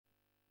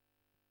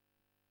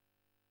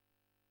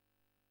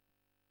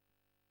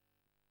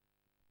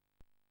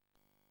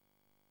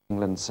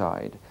England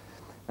side.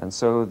 And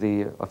so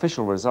the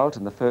official result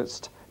in the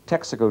first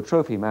Texaco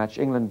Trophy match,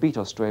 England beat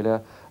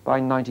Australia by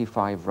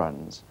 95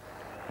 runs.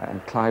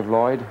 And Clive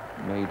Lloyd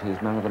made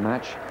his man of the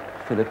match,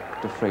 Philip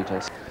de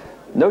Freitas.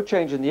 No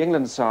change in the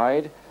England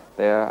side.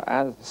 They're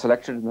as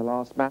selected in the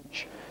last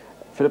match.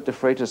 Philip de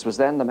Freitas was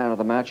then the man of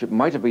the match. It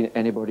might have been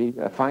anybody,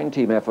 a fine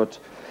team effort.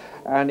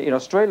 And in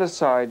Australia's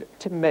side,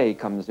 Tim May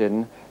comes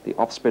in, the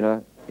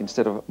off-spinner,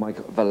 instead of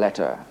Mike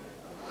Valletta.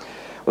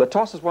 Well, the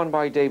toss is won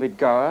by David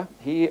Gower.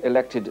 He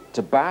elected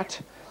to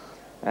bat.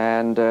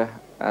 And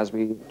as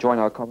we join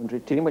our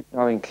commentary team, which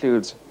now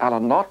includes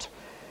Alan Knott,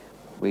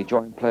 we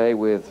join play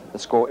with the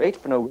score 8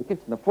 for no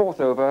wicket in the 4th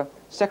over,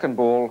 second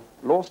ball,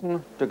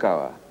 Lawson to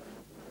Gower.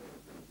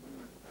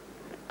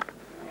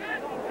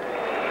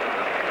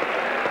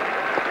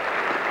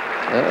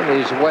 Well,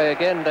 he's away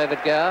again, David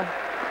Gower.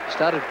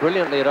 Started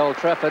brilliantly at Old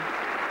Trafford,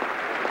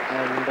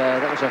 and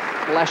that was a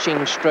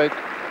flashing stroke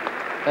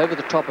over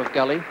the top of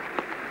gully.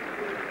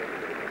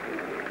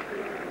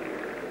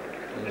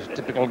 It was a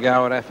typical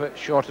Gower effort,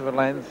 short of a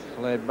length,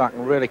 laid back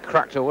and really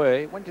cracked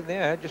away. Went in the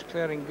air, just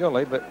clearing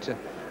gully, but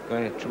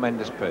going at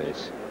tremendous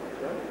pace.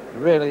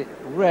 Really,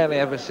 rarely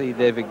ever see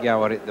David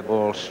Gower hit the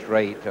ball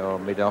straight or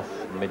mid-off,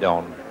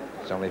 mid-on.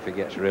 It's only if he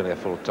gets really a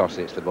full toss,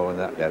 hits the ball in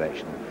that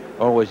direction.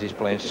 Always he's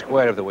playing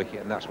square of the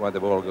wicket, and that's why the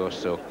ball goes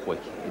so quick.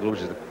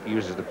 He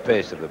uses the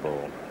pace of the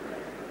ball.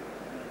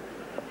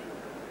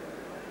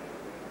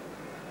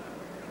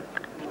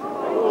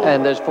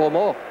 And there's 4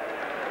 more.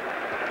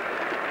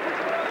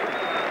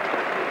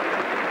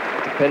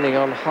 Depending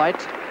on height,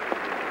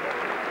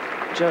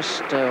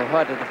 just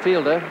height of the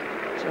fielder,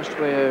 just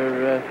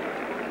where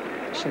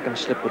second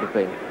slip would have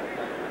been.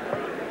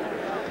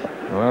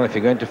 Well, if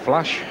you're going to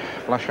flash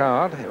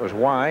hard. It was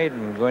wide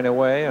and going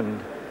away, and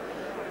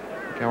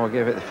Gower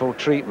gave it the full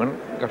treatment.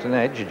 Got an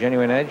edge, a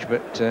genuine edge,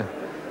 but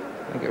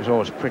I think it was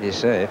always pretty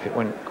safe. It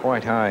went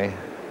quite high,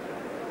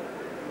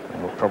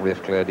 and would probably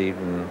have cleared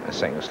even a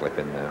second slip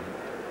in there.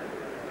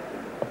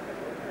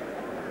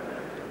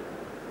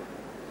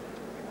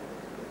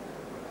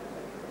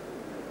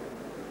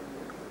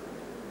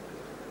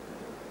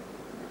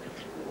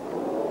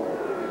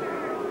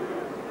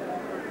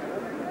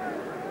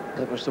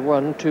 That was the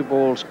one, 2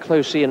 balls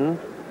close in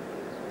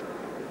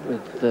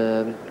with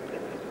the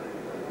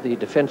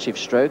defensive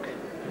stroke,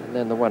 and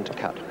then the one to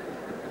cut.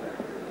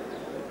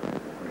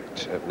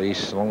 At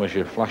least, as long as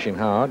you're flashing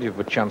hard, you've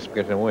a chance of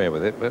getting away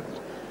with it, but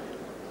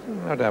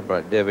no doubt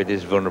about it, David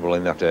is vulnerable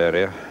in that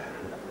area.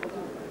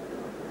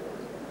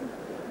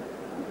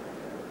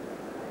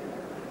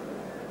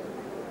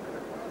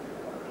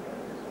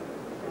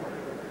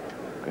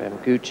 Graham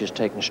Gooch has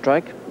taken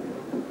strike.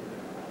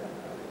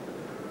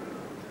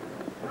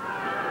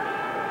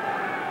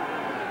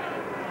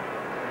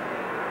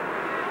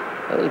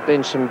 Well, there's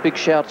been some big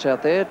shouts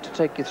out there. To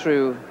take you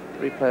through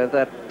replay of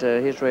that,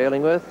 here's Ray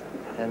Ellingworth,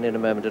 and in a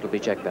moment it'll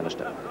be Jack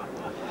Bannister.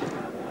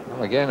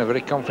 Well, again, a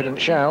very confident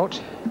shout.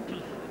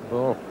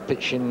 Ball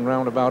pitching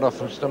roundabout off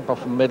the stump,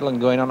 off the middle and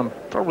going on, and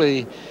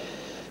probably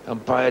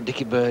umpire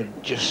Dickie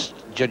Bird just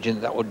judging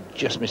that would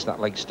just miss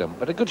that leg stump,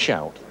 but a good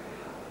shout.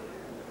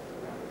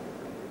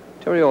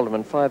 Terry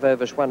Alderman, 5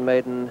 overs, 1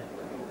 maiden.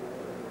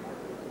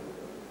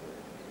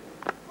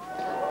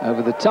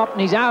 Over the top,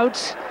 and he's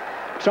out.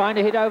 Trying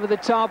to hit over the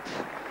top,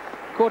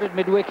 caught at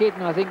mid-wicket,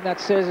 and I think that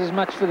says as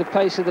much for the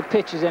pace of the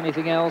pitch as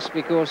anything else,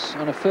 because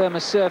on a firmer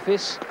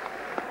surface,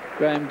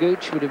 Graham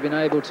Gooch would have been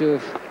able to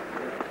have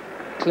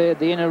cleared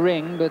the inner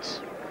ring,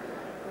 but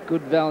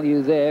good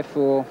value there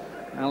for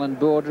Alan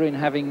Border in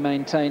having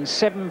maintained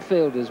 7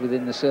 fielders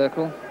within the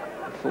circle,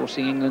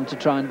 forcing England to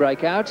try and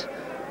break out.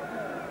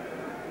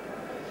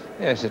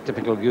 Yes, a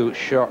typical Gooch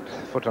shot,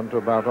 foot onto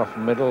about off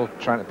middle,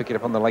 trying to pick it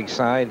up on the leg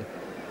side.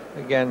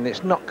 Again,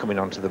 it's not coming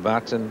onto the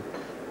bat, and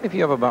if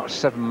you have about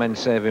 7 men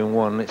saving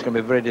 1, it's going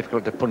to be very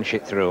difficult to punch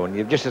it through, and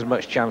you've just as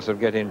much chance of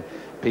getting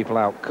people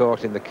out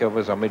caught in the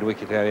covers or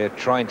mid-wicket area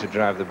trying to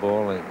drive the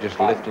ball and just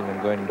lifting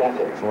and going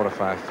 4 or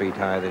 5 feet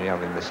higher than you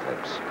have in the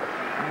slips.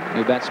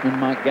 New batsman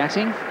Mike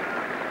Gatting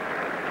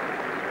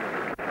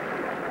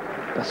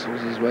bustles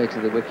his way to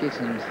the wicket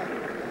and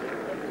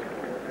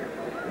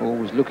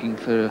always looking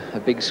for a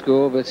big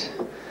score,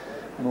 but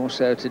more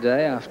so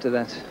today after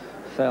that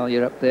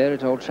failure up there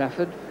at Old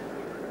Trafford.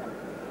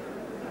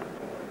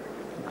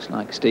 Looks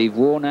like Steve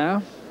Waugh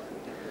now,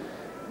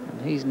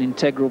 and he's an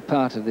integral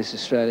part of this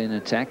Australian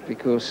attack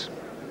because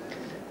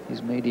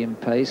his medium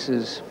pace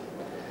has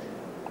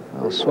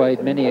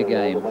swayed many a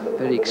game.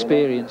 Very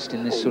experienced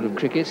in this sort of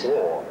cricket.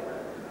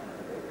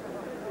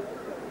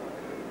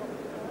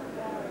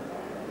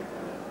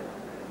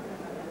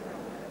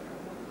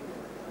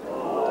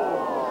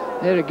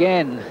 There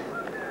again,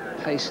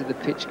 pace of the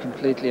pitch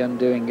completely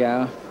undoing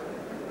Gower.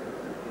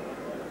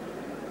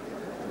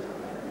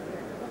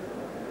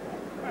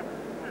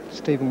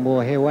 Stephen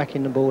Waugh here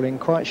whacking the ball in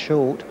quite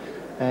short,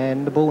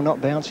 and the ball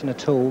not bouncing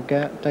at all.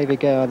 David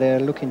Gower there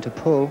looking to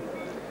pull,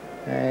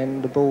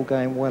 and the ball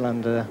going well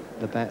under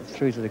the bat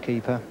through to the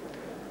keeper.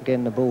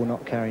 Again, the ball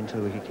not carrying to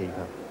the wicket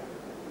keeper.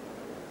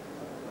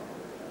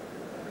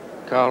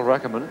 Carl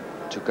Rackerman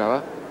to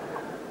Gower.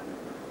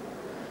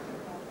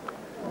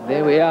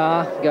 There we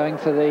are, going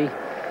for the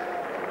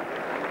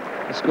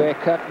square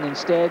cut, and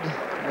instead,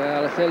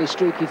 well, a fairly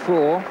streaky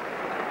 4.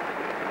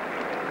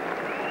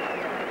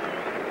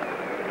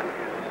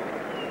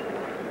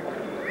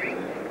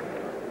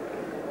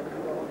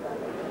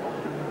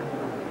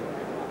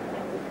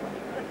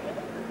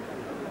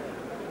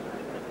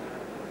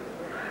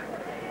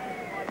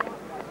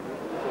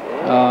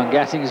 Oh, and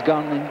Gatting's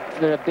gone in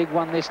for a big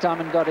one this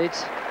time and got it.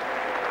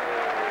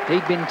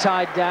 He'd been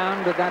tied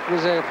down, but that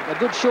was a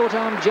good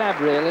short-arm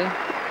jab, really.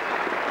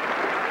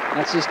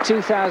 That's his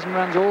 2,000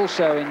 runs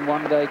also in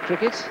one-day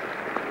cricket.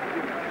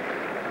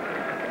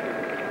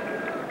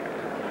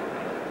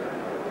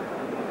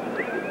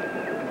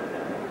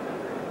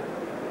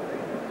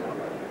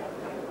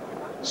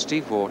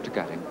 Steve Waugh to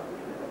Gatting.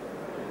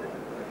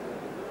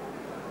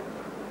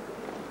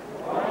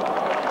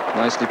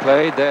 Nicely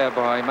played there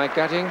by Mike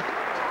Gatting.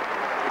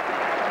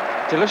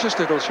 Delicious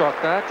little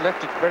shot that,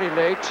 left it very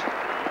late.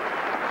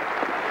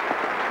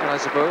 And I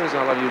suppose,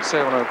 Alan, you'd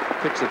say on a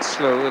pitch that's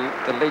slow,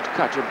 the late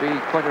cut would be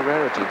quite a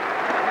rarity.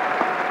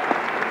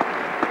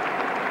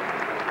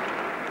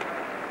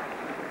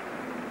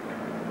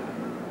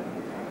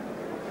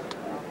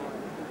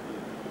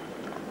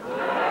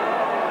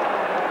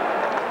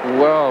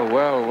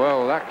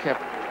 Well, that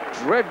kept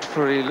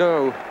dreadfully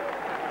low.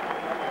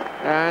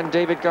 And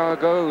David Gower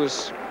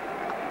goes.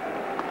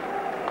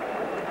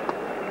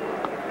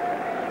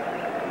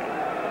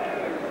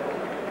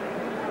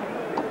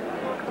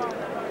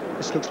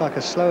 This looks like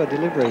a slower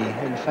delivery,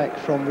 in fact,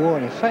 from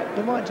Warren. In fact,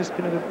 there might have just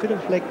been a bit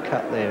of leg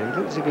cut there. He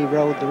looks as if he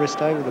rolled the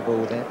wrist over the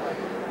ball there.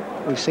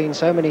 We've seen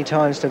so many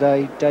times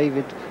today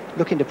David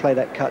looking to play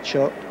that cut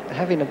shot,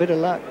 having a bit of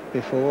luck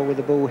before with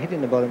the ball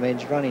hitting the bottom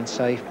edge, running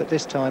safe, but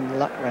this time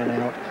luck ran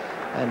out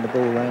and the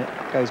ball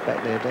goes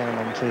back there down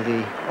onto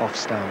the off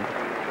stump.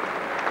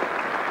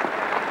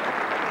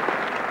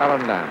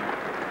 Alan Lamb.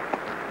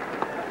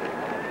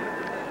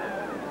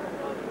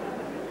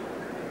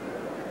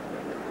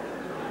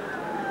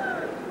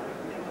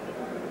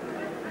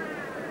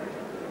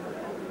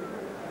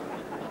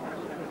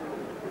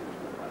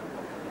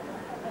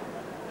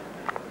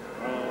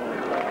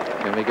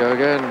 Here we go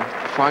again.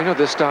 Final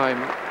this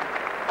time.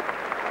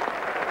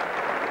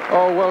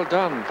 Oh, well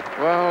done.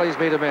 Well, he's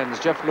made amends.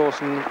 Jeff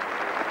Lawson.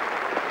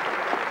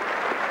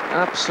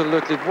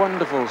 Absolutely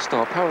wonderful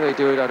stop. How they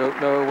do it, I don't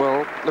know.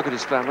 Well, look at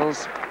his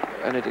flannels,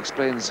 and it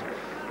explains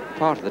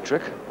part of the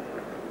trick.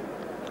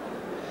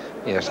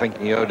 Yes,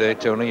 thank you, ODI,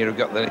 Tony. You've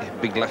got the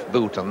big left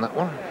boot on that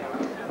one.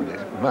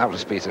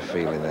 Marvellous piece of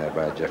feeling there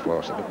by Jeff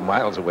Lawson.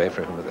 Miles away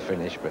from him with the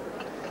finish, but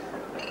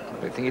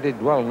I think he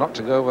did well not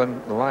to go over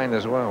the line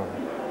as well.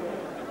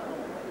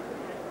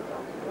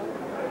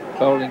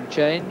 Bowling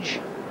change.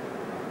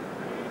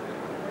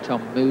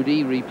 Tom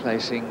Moody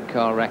replacing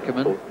Carl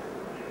Rackerman.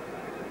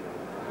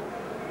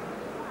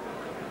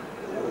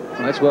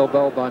 Well, that's well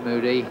bowled by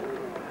Moody.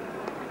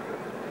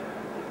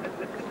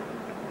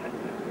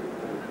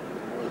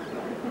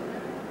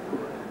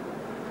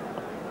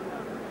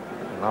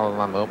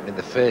 Allan opening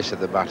the face of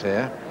the bat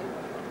here,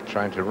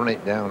 trying to run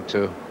it down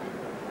through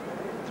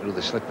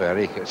the slip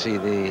area. You could see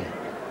the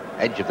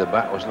edge of the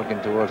bat was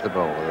looking towards the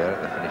bowler there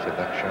at the finish of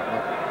that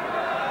shot.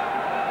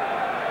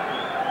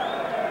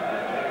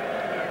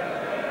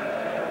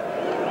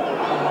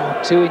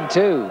 2 in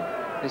 2.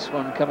 This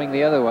one coming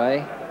the other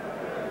way.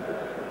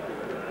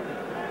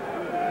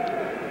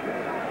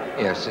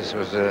 Yes, this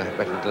was a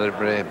better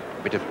delivery, a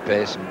bit of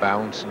pace and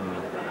bounce, and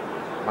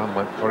man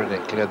went for it and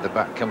it cleared the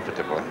bat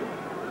comfortably.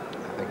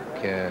 I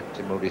think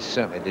Tim Moody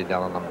certainly did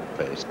Allan on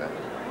the pace there.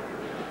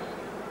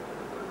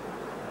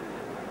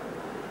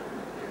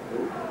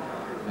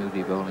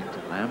 Moody bowling to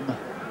Lamb.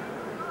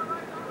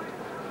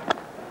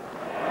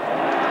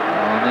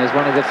 And there's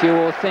one of the few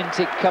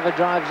authentic cover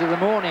drives of the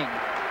morning.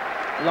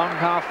 Long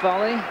half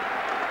volley.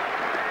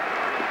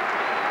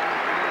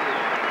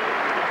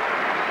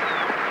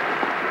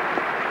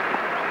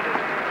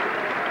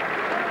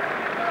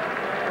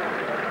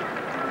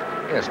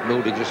 Yes,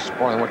 Moody just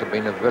spoiling what had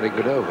been a very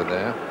good over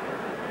there.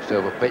 Just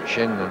over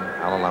pitching, and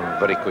Allan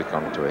very quick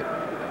onto it.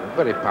 A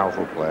very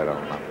powerful player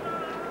on that.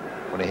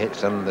 When he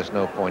hits them, there's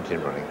no point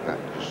in running. That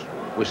just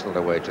whistled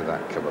away to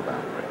that cover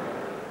boundary.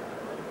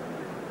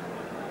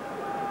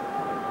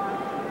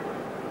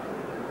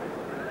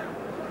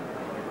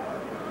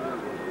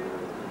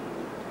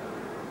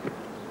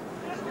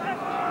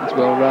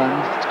 Well run,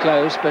 it's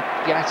close, but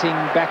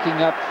Gatting backing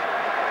up,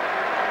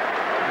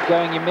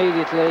 going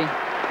immediately.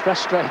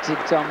 Frustrated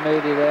Tom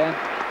Moody there.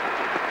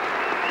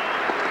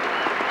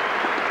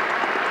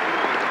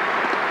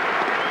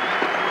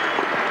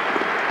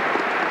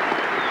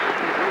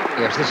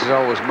 Yes, this is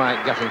always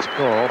Mike Gatting's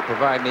call,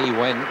 providing he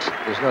went,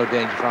 there's no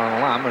danger for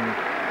Allan Lamb,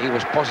 and he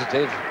was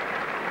positive.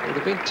 It would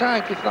have been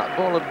tight if that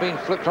ball had been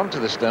flipped onto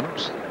the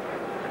stumps.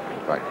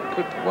 In fact, it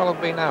could well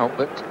have been out,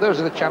 but those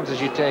are the chances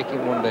you take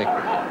in one-day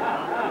cricket.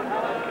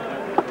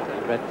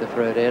 At the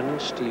third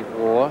end, Steve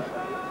Waugh.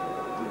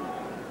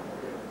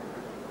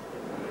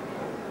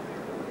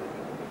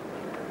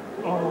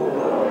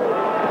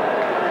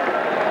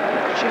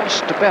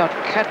 Just about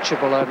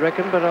catchable, I'd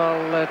reckon, but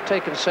I'll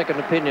take a second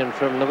opinion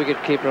from the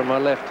wicket-keeper on my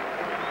left.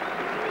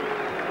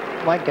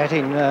 Mike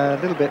Gatting a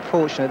little bit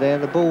fortunate there.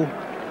 The ball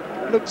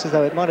looks as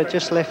though it might have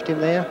just left him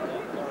there.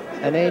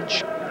 An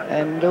edge,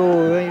 and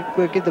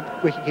we'll give the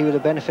wicket-keeper the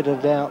benefit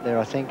of the doubt there,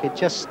 I think. It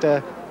just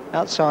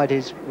outside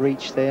his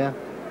reach there.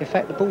 In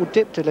fact, the ball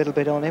dipped a little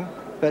bit on him,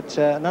 but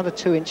another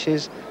 2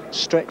 inches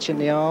stretch in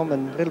the arm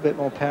and a little bit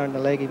more power in the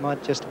leg, he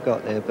might just have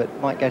got there. But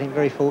Mike Gatting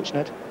very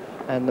fortunate,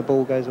 and the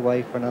ball goes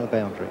away for another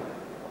boundary.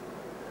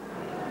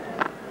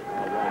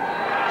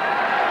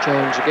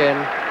 Jones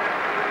again.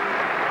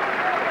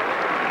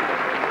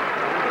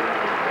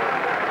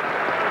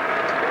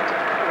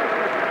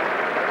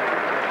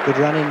 Good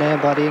running there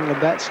by the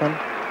England batsman.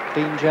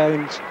 Dean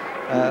Jones,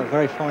 a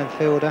very fine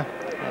fielder,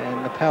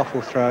 and a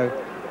powerful throw,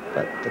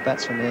 but the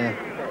batsman there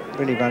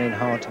really running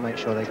hard to make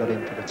sure they got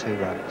in for the 2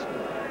 runs.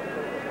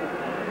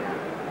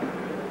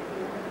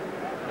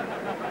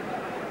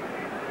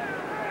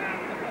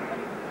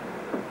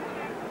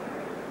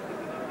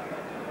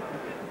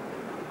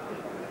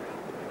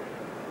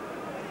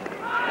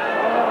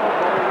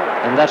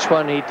 And that's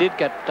one he did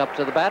get up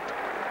to the bat.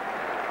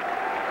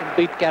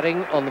 Beat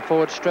Gatting on the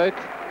forward stroke.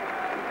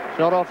 It's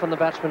not often the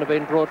batsmen have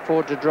been brought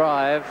forward to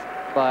drive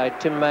by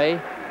Tim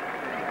May,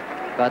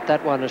 but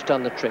that one has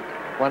done the trick.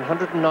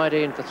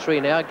 119 for 3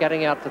 now,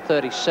 Gatting out for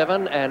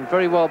 37, and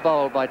very well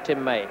bowled by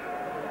Tim May.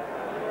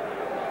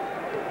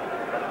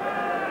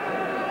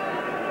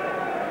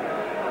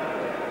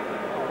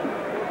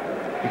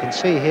 You can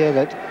see here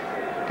that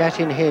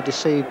Gatting here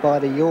deceived by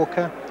the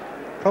Yorker,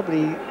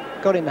 probably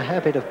got in the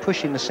habit of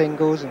pushing the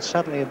singles, and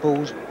suddenly a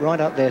ball's right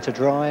up there to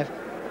drive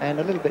and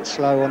a little bit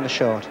slow on the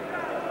shot.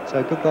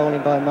 So good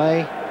bowling by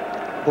May.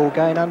 Ball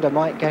going under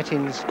Mike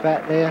Gatting's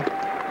bat there,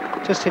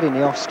 just hitting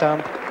the off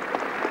stump,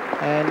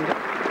 and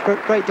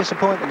great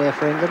disappointment there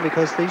for England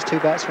because these 2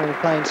 batsmen were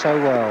playing so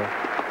well.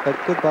 But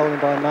good bowling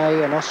by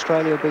May, and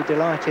Australia will be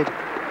delighted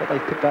that they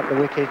picked up the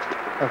wicket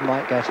of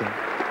Mike Gatting.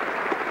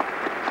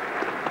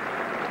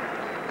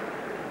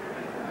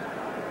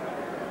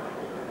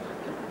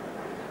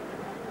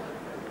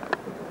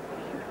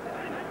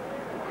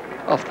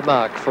 Off the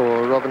mark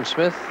for Robin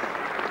Smith.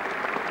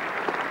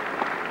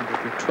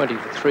 120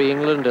 for 3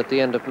 England at the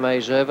end of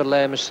May's over.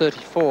 Lamb is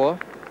 34.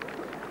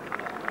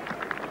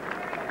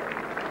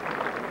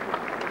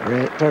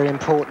 Very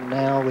important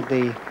now with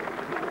the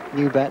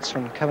new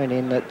batsman coming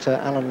in that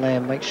Allan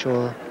Lamb makes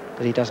sure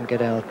that he doesn't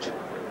get out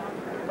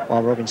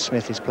while Robin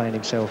Smith is playing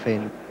himself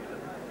in.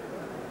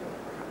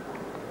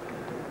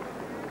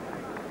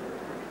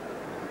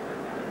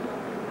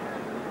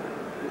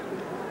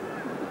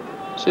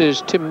 This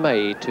is Tim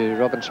May to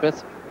Robin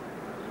Smith.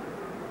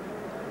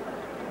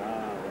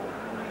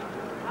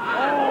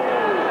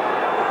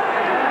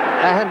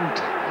 And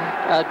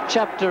a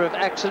chapter of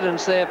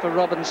accidents there for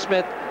Robin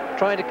Smith,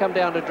 trying to come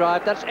down to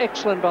drive. That's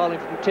excellent bowling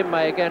from Tim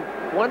May again.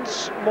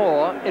 Once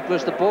more, it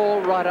was the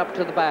ball right up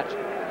to the bat.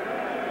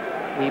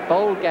 He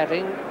bowled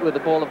Gatting with a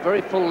ball of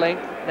very full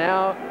length.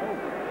 Now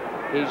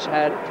he's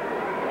had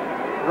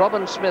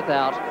Robin Smith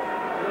out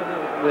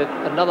with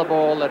another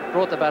ball that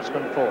brought the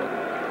batsman forward.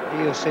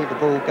 You'll see the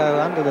ball go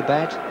under the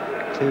bat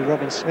to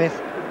Robin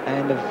Smith,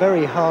 and a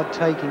very hard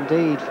take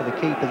indeed for the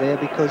keeper there,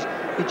 because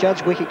he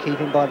judged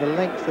wicket-keeping by the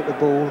length that the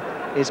ball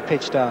is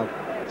pitched up.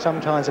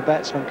 Sometimes a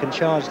batsman can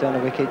charge down a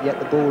wicket, yet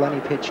the ball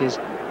only pitches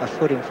a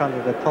foot in front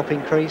of the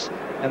popping crease.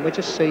 And we'll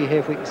just see here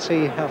if we can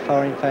see how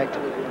far, in fact,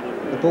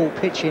 the ball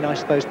pitching, I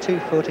suppose, 2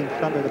 foot in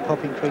front of the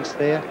popping crease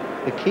there.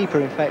 The keeper,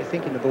 in fact,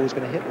 thinking the ball's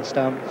going to hit the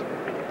stump,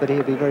 but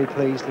he'll be very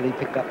pleased that he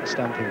picked up the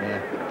stumping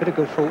there. Bit of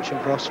good fortune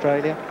for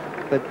Australia,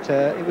 but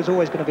it was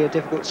always going to be a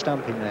difficult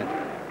stumping there.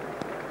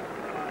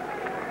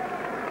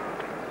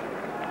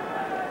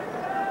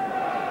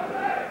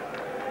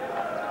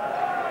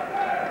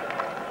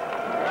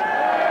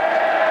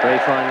 Very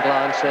fine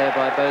glance there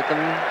by Botham,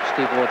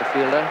 Steve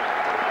Waterfielder.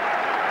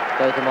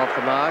 Botham off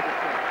the mark.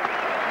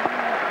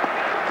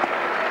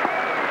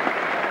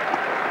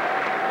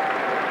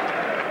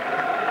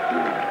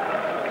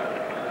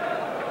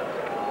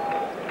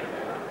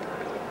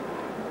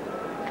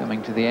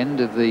 Coming to the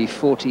end of the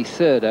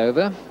 43rd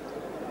over.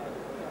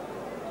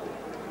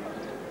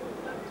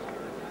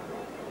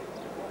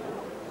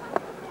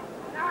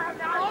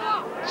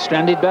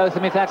 Stranded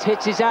Botham, if that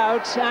hits, is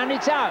out, and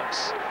it's out.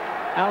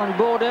 Alan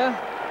Border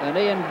and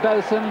Ian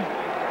Botham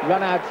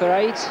run out for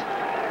 8.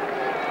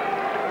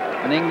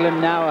 And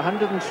England now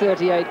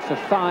 138 for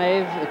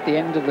 5 at the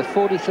end of the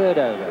 43rd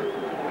over.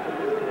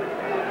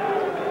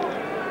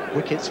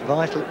 Wickets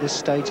vital at this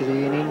stage of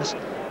the innings,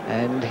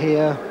 and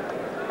here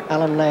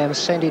Allan Lamb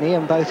sending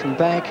Ian Botham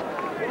back.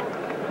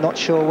 Not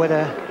sure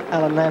whether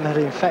Allan Lamb had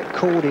in fact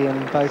called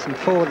Ian Botham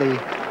for the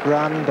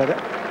run, but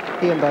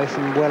Ian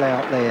Botham well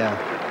out there.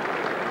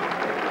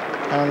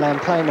 Allan Lamb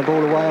playing the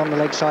ball away on the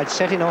leg side,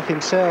 setting off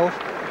himself,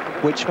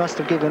 which must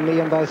have given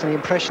Ian Botham the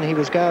impression he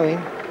was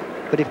going.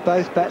 But if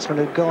both batsmen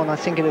had gone, I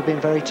think it would have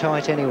been very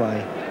tight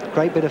anyway.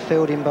 Great bit of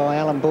fielding by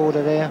Alan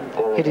Border there,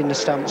 hitting the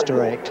stumps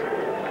direct.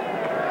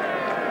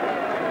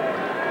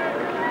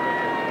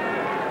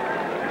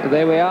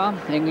 There we are,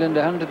 England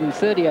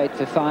 138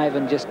 for 5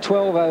 and just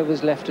 12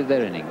 overs left of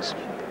their innings.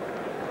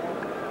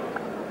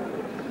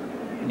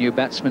 New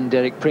batsman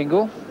Derek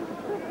Pringle.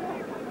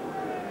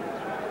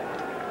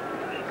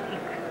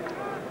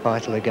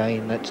 Vital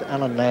again that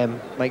Allan Lamb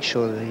makes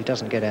sure that he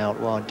doesn't get out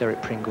while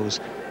Derek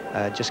Pringle's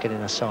just getting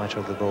a sighter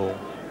of the ball.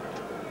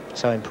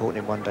 So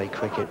important in one-day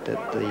cricket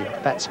that the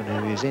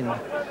batsman who is in,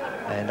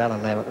 and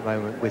Allan Lamb at the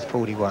moment with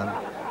 41,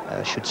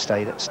 should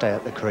stay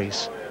at the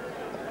crease.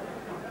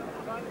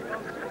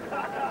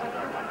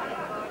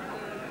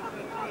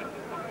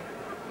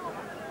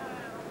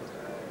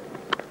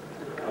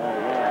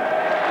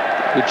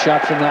 Good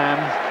shot from Lamb.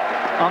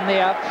 On the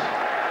up,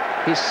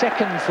 his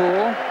second 4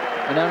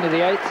 and only the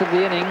 8th of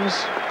the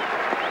innings.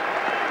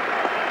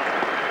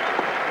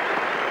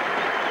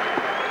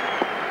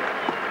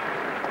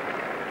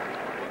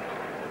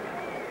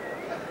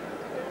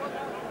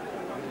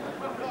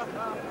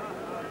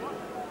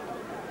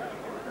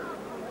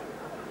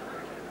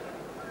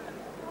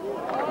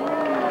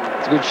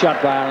 It's a good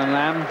shot by Allan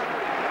Lamb.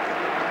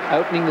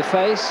 Opening the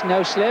face,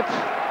 no slip.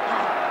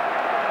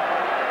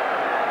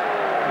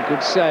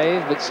 Good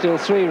save, but still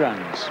 3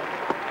 runs.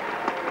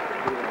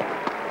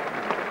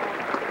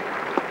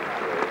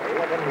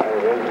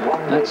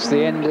 That's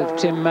the end of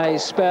Tim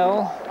May's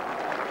spell.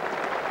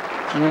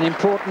 And an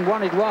important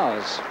one it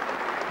was.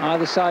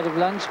 Either side of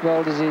lunch,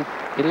 bowled as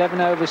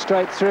 11 overs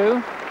straight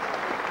through.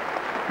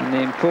 And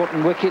the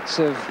important wickets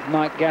of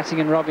Mike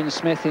Gatting and Robin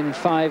Smith in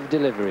 5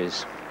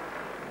 deliveries.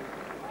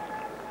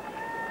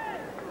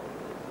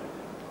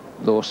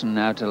 Lawson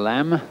now to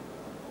Lamb.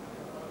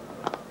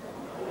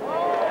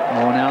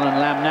 Oh, and Allan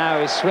Lamb now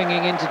is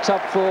swinging into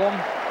top form.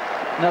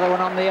 Another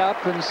one on the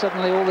up, and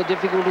suddenly all the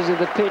difficulties of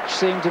the pitch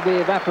seem to be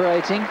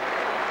evaporating.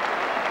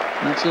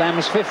 That's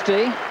Lamb's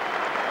 50.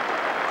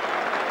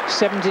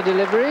 70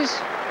 deliveries.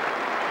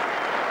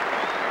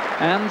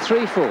 And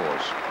 3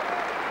 fours.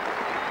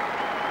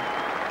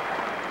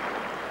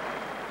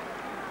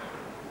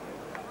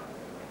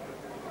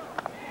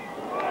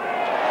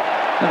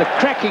 Another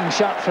cracking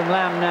shot from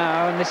Lamb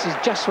now, and this is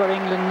just what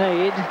England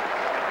need.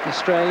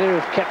 Australia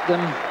have kept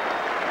them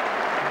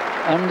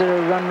under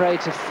a run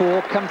rate of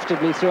 4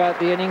 comfortably throughout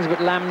the innings, but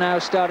Lamb now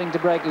starting to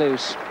break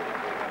loose.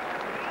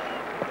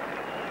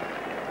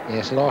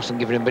 Yes, Lawson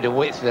giving him a bit of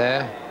width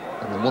there.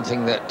 And the one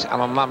thing that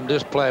Allan Lamb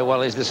does play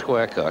well is the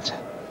square cut.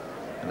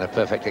 And a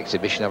perfect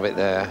exhibition of it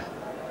there.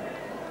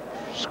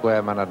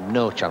 Square man had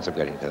no chance of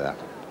getting to that.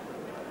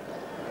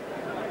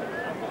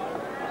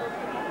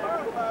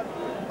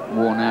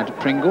 Worn out to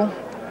Pringle.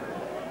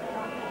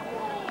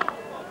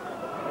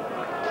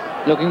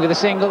 Looking for the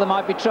single, there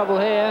might be trouble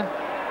here.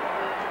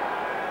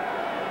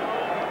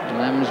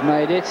 Lamb's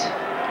made it.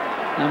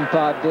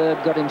 Umpire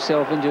Bird got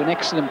himself into an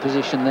excellent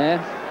position there.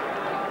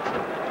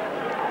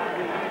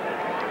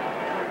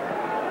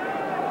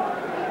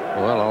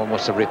 Well,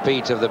 almost a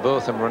repeat of the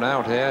both of them run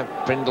out here.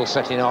 Pringle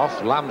setting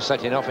off, Lamb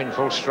setting off in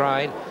full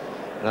stride.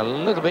 And a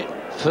little bit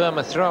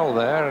firmer throw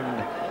there,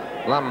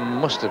 and Lamb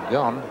must have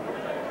gone.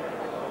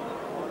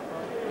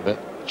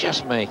 But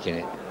just making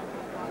it.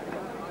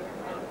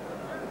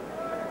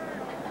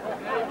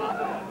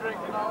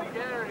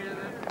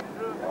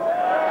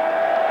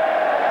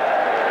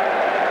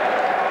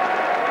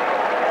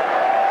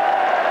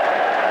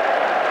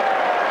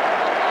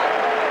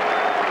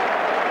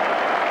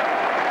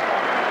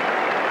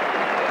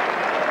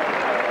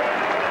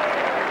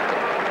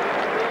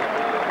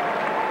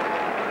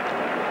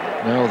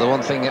 No, the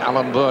one thing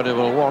Alan Border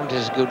will want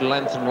is good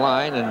length and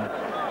line, and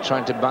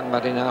trying to bank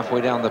that in halfway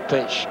down the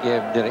pitch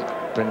gave Derek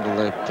Pringle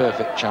the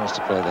perfect chance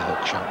to play the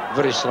hook shot.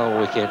 Very slow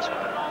wicket,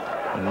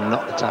 and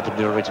not the type of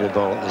derivative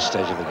ball at this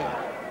stage of the game.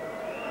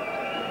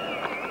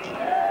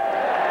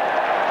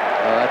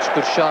 That's a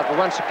good shot, but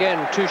once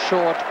again too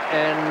short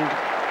and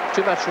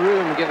too much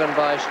room given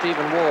by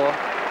Stephen Waugh.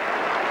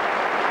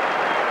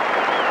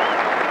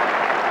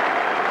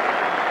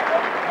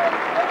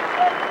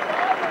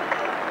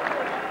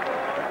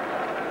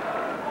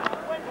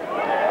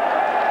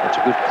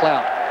 Good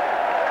clout.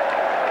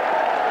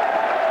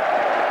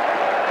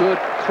 Good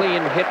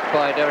clean hit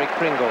by Derek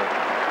Pringle.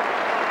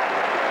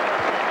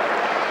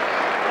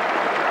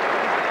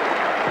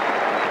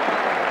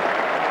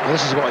 Well,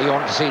 this is what you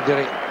want to see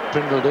Derek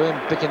Pringle doing,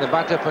 picking the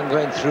bat up and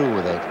going through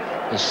with it.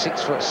 He's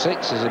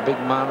 6'6", he's a big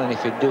man, and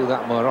if he'd do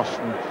that more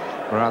often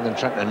rather than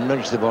trying to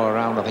nudge the ball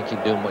around, I think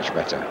he'd do much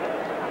better.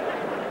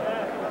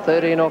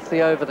 13 off the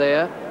over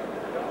there,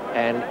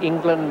 and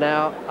England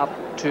now up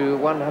to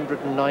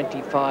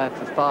 195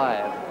 for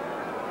 5.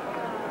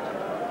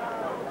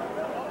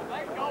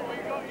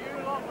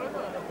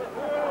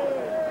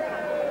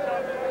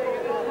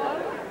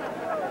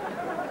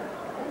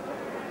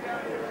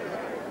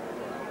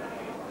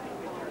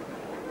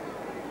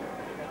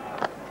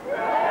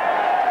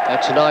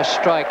 That's a nice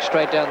strike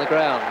straight down the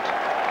ground.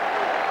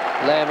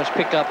 Lamb has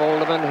picked up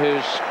Alderman,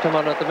 who's come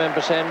on at the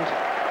members' end.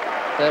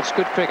 That's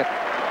good cricket.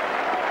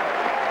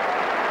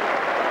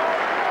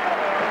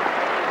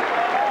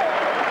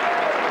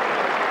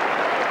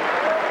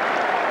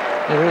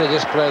 They really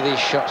just play these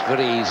shots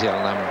very easy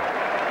on them.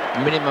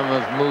 minimum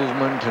of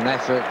movement and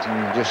effort,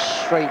 and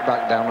just straight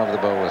back down over the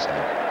bowler's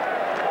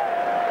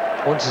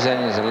head. Once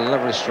again, is a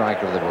lovely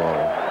striker of the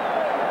ball.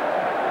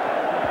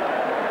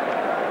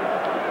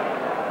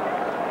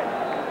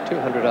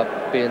 200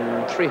 up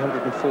in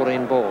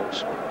 314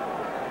 balls.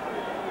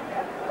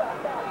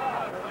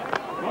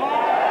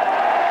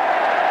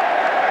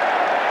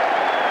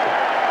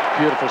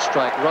 Beautiful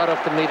strike, right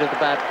off the meat of the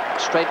bat,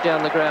 straight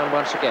down the ground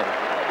once again.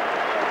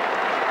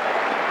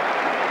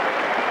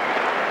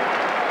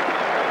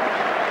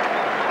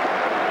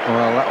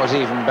 Well, that was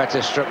even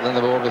better struck than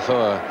the ball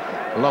before.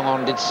 Long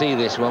on did see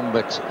this one,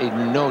 but he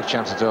had no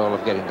chance at all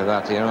of getting to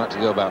that. He had to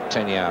go about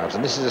 10 yards,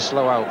 and this is a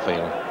slow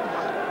outfield.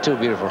 Two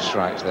beautiful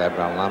strikes there,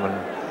 Brown Lamb,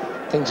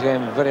 and things are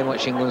going very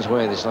much England's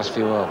way this last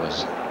few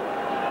overs.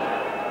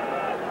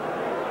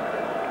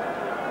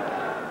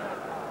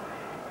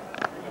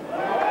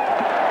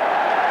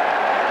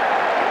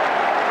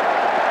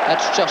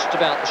 That's just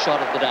about the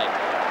shot of the day.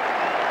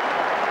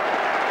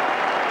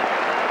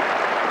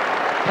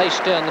 Pace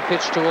down the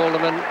pitch to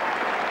Alderman.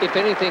 If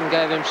anything,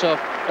 gave himself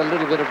a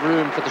little bit of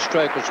room for the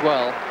stroke as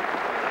well.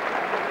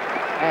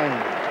 And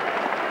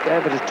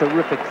gave it a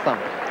terrific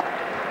thump.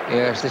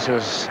 Yes, this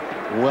was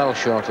well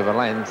short of a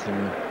length,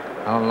 and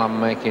ALLAN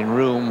making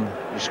room,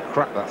 just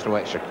cracked that through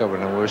extra cover.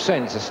 And we were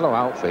saying it's a slow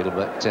outfield,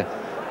 but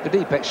the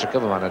deep extra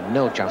cover man had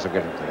no chance of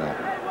getting to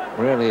that.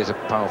 Really is a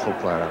powerful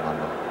player,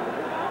 ALLAN.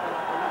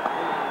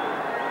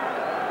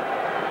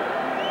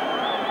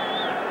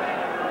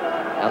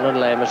 Alan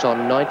Lamb is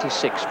on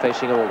 96,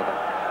 facing Alderman.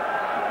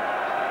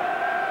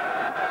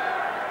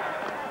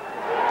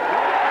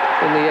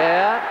 In the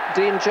air,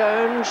 Dean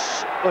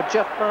Jones or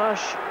Jeff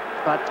Marsh,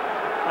 but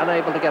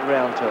unable to get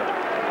around to it.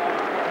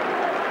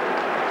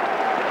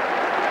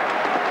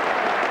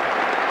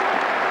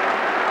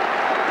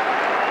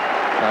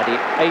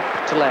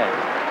 .98 to Lamb.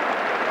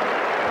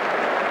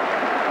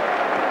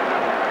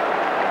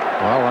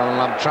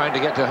 Well, I'm trying to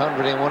get to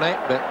 100 in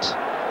 1-8, but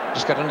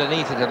just got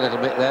underneath it a little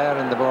bit there,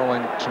 and the ball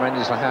went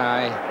tremendously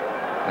high,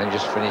 and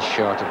just finished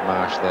short of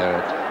Marsh there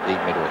at deep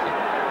mid-wicket.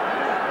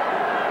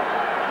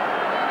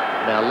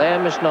 Now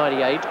Lamb is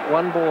 98,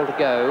 one ball to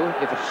go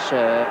if it's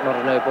not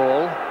a no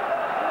ball,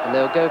 and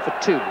they'll go for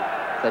two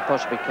if they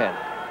possibly can.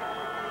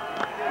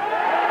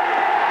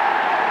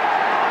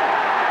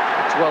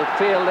 It's well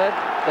fielded.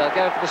 They'll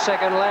go for the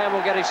second. Lamb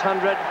will get his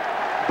 100.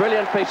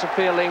 Brilliant piece of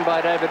fielding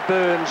by David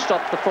Boone,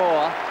 stopped the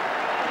four,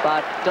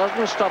 but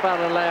doesn't stop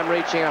Alan Lamb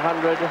reaching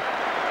 100,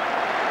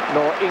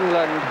 nor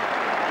England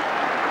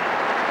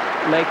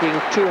making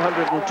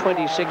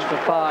 226 for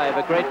 5.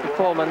 A great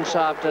performance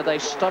after they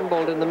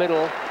stumbled in the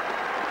middle.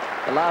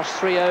 The last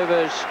 3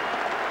 overs,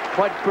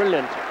 quite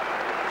brilliant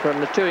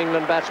from the two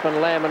England batsmen,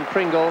 Lamb and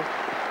Pringle.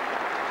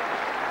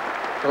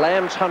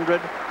 Lamb's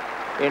 100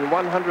 in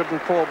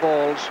 104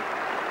 balls,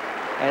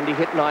 and he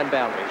hit 9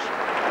 boundaries.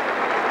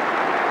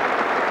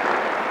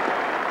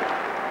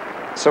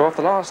 So off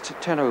the last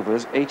 10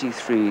 overs,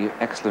 83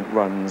 excellent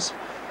runs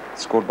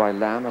scored by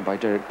Lamb and by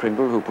Derek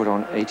Pringle, who put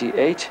on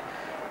 88.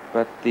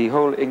 But the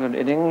whole England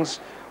innings,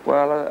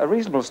 well, a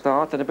reasonable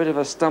start, then a bit of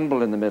a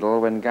stumble in the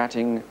middle when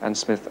Gatting and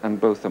Smith and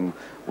Botham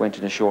went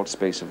in a short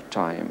space of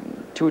time.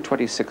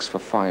 226 for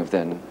 5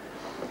 then.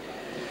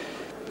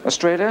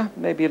 Australia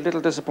may be a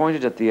little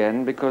disappointed at the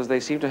end because they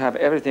seem to have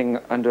everything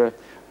under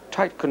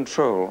tight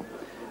control.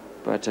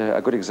 But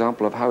a good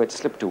example of how it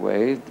slipped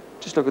away,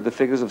 just look at the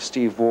figures of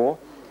Steve Waugh.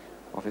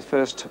 Of his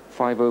first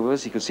 5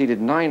 overs, he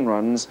conceded 9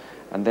 runs,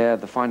 and there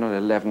the final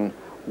 11,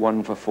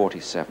 1 for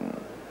 47.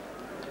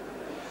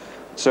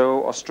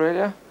 So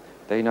Australia,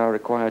 they now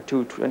require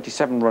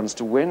 227 runs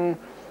to win,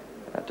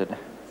 at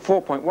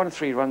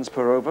 4.13 runs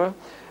per over,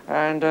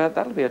 and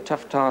that'll be a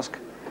tough task,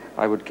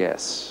 I would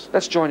guess.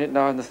 Let's join it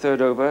now in the 3rd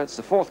over. It's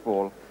the 4th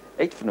ball,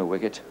 8 for no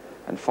wicket,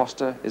 and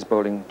Foster is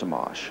bowling to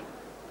Marsh.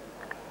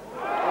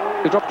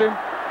 He dropped him.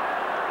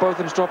 Both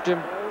of them dropped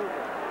him.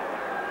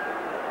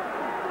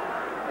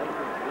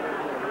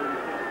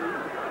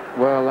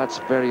 Well, that's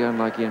very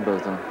unlike Ian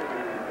Botham.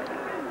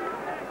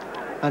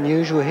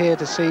 Unusual here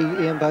to see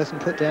Ian Botham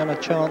put down a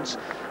chance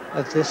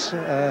of this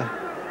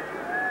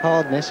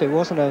hardness. It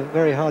wasn't a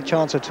very hard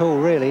chance at all,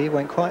 really. He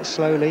went quite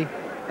slowly,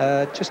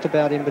 just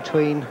about in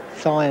between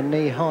thigh and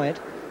knee height,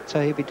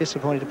 so he'd be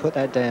disappointed to put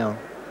that down.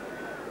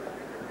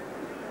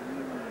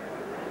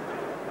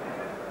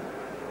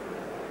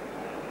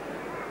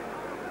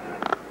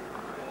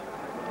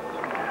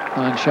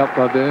 Fine shot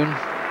by Boone.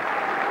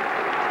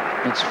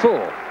 It's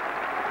 4.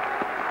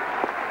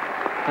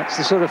 That's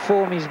the sort of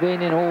form he's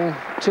been in all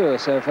tour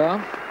so far.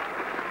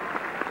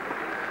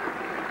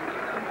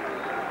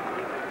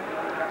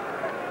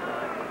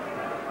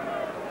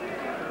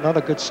 Not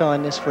a good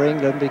sign this for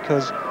England,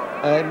 because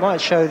it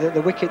might show that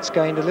the wicket's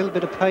gained a little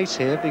bit of pace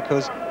here,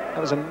 because that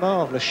was a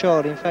marvellous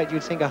shot. In fact,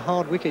 you'd think a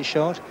hard wicket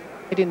shot,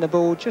 hitting the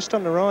ball just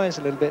on the rise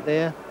a little bit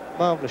there.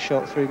 Marvellous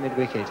shot through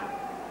mid-wicket.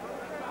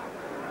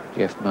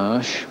 Jeff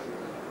Marsh,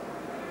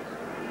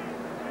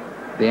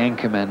 the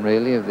anchorman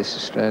really of this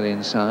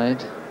Australian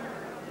side.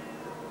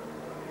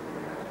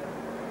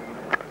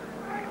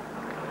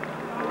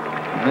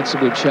 And that's a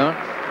good shot.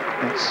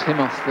 That's him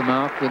off the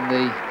mark in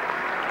the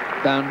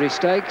boundary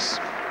stakes.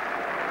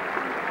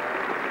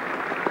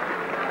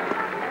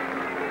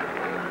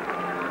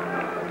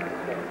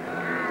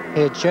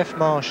 Here, Jeff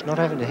Marsh not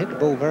having to hit the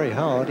ball very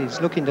hard. He's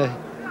looking to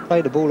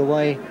play the ball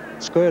away,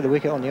 square the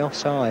wicket on the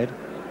offside,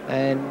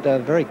 and a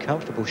very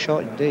comfortable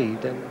shot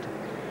indeed. And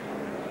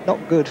not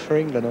good for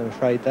England, I'm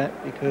afraid, that,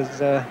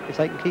 because if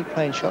they can keep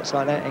playing shots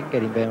like that and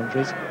getting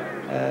boundaries,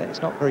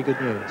 it's not very good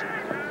news.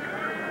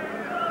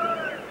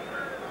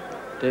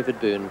 David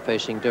Boone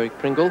facing Derek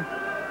Pringle.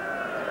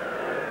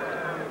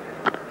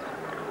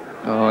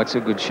 Oh, it's a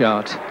good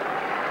shot.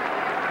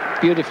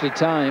 Beautifully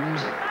timed.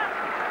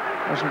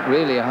 Wasn't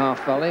really a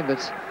half volley,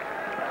 but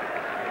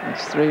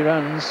it's 3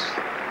 runs.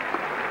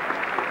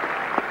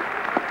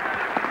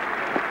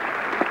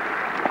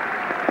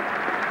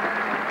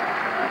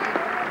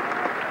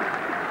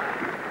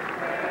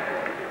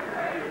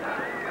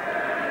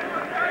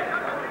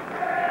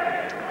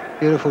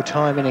 Beautiful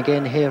timing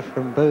again here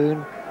from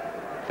Boone.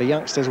 For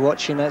youngsters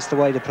watching, that's the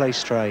way to play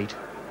straight.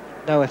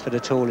 No effort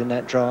at all in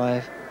that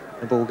drive.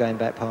 The ball going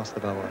back past the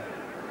bowler.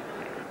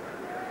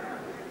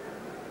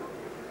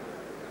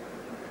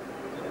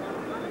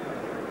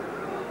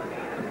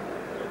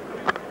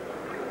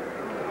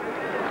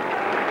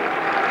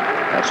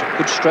 That's a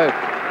good stroke.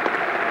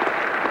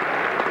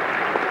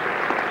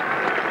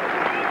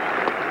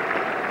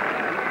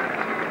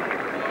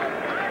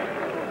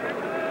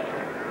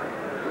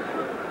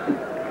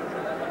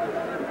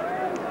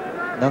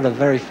 Another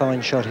very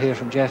fine shot here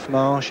from Jeff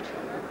Marsh.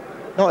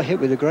 Not hit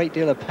with a great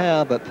deal of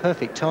power, but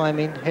perfect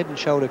timing. Head and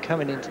shoulder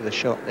coming into the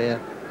shot there.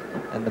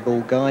 And the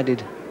ball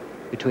guided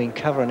between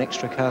cover and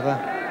extra cover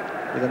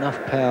with enough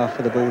power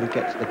for the ball to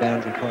get to the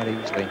boundary quite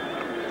easily.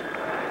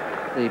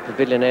 The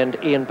pavilion end,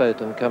 Ian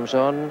Botham comes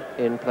on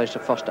in place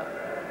of Foster.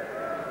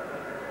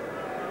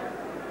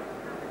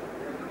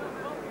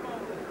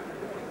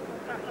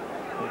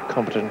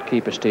 Competent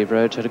keeper Steve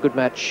Rhodes had a good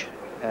match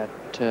at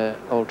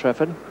Old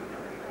Trafford.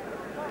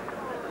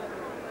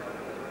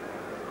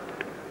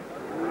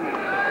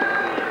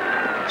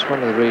 It's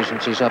one of the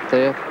reasons he's up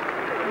there.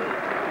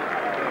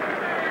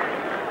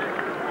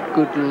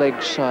 Good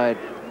leg side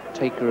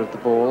taker of the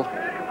ball.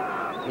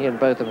 He and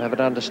Botham have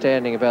an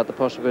understanding about the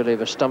possibility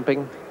of a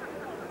stumping.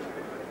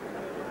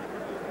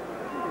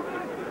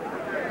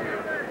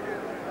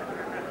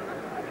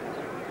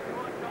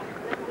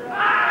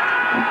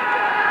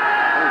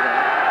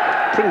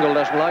 Pringle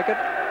doesn't like it.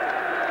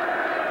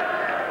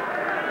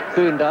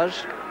 Boone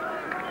does.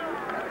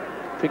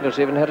 Pringle's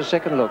even had a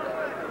second look,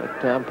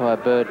 but umpire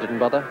Bird didn't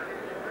bother.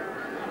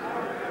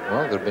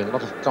 Well, there have been a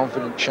lot of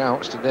confident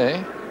shouts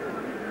today.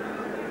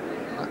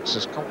 That's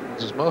as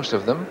confident as most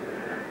of them.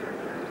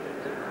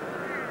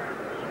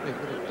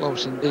 Very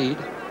close indeed.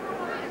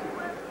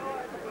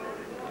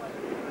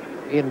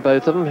 Ian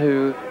Botham,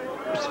 who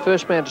was the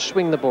first man to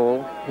swing the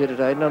ball here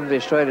today. None of the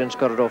Australians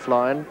got it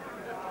offline.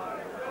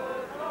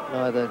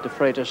 Neither De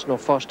Freitas nor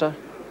Foster.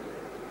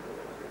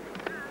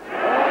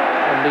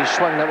 And he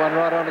swung that one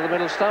right onto the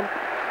middle stump.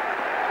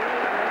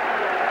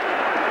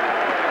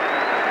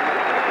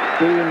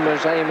 Boone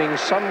was aiming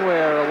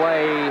somewhere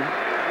away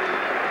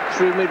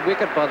through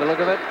mid-wicket by the look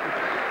of it.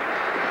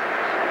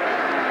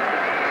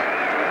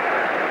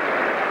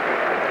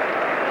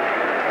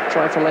 A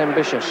trifle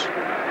ambitious.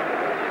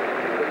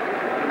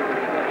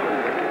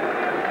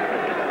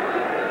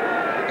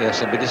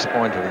 Yes, I'd be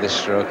disappointed with this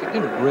stroke. It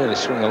didn't really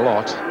swing a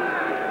lot.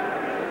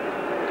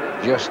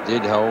 Just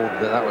did hold,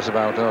 but that was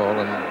about all.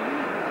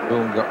 And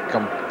Boone got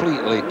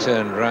completely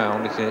turned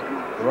round. He hit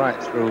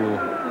right through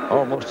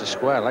almost a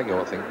square leg,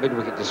 I think.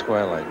 Mid-wicket to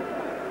square leg.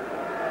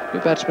 New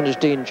batsman is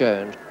Dean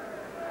Jones.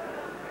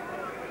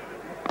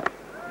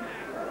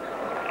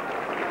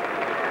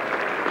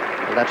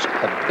 Well, that's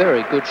a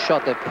very good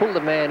shot. They pulled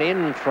the man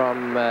in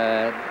from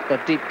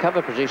that deep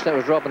cover position. That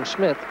was Robin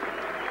Smith.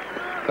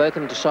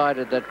 Botham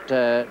decided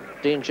that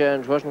Dean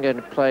Jones wasn't going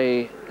to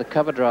play the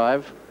cover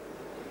drive.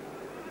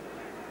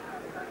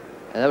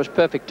 And that was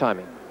perfect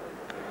timing.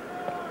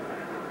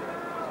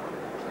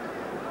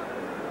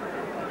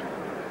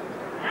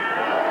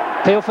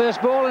 Peel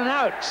first ball and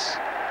out.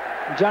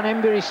 John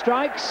Embury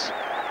strikes.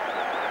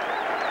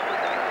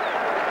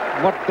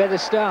 What better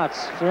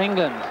starts for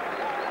England?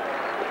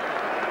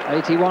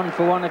 81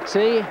 for 1 at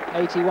tea,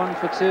 81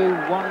 for 2,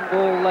 1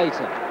 ball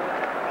later.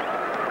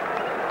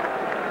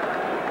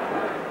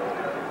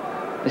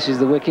 This is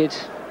the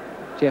wicket.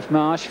 Jeff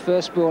Marsh,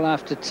 first ball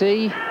after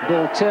tea.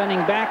 Ball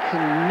turning back,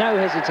 and no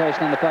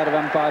hesitation on the part of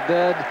umpire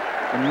Bird.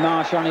 And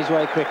Marsh on his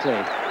way quickly.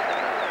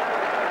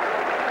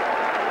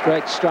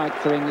 Great strike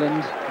for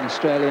England.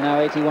 Australia now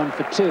 81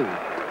 for 2.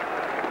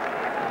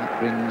 That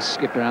brings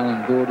skipper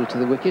Allan Border to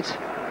the wicket.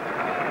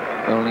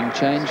 Bowling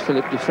change.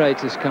 Philip de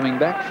Freitas coming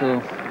back for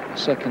a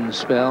second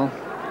spell.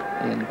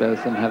 Ian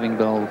Botham having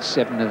bowled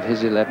 7 of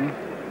his 11.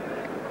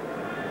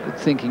 Good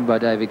thinking by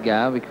David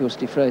Gower, because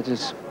de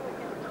Freitas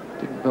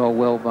didn't bowl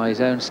well by his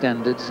own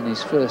standards in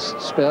his first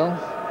spell.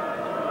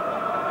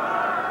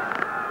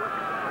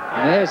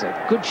 And there's a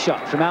good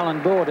shot from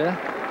Allan Border.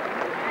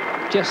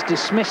 Just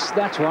dismissed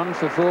that one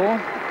for 4.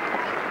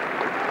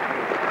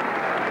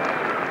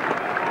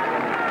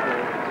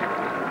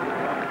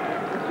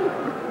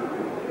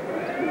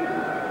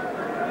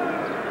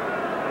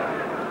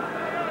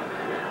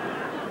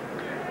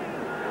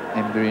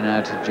 Embury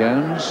now to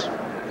Jones.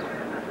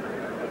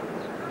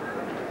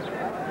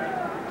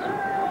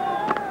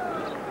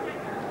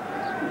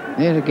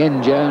 There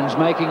again, Jones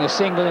making a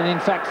single and in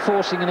fact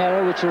forcing an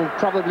error which will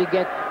probably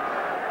get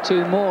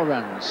 2 more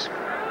runs.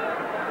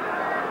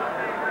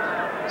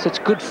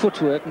 Such good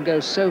footwork and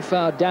goes so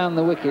far down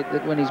the wicket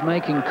that when he's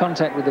making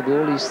contact with the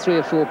ball, he's 3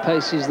 or 4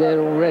 paces there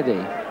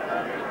already.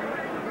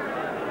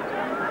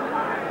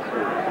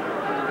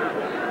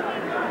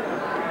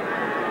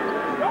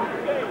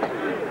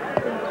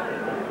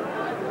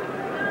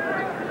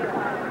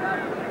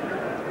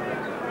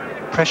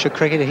 Pressure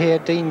cricket here.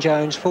 Dean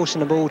Jones forcing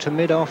the ball to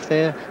mid-off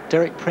there.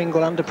 Derek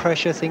Pringle under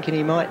pressure, thinking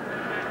he might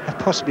have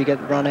possibly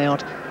get run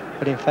out,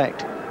 but in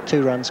fact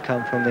 2 runs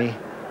come from the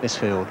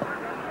misfield.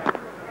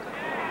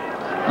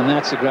 And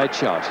that's a great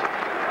shot.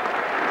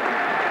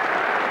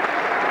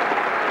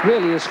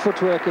 Really is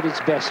footwork at its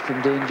best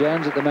from Dean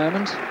Jones at the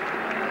moment.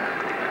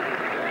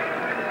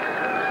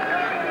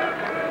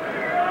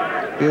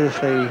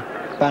 Beautifully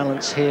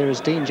balanced here as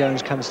Dean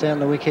Jones comes down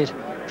the wicket,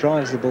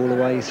 drives the ball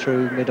away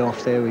through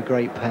mid-off there with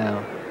great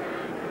power.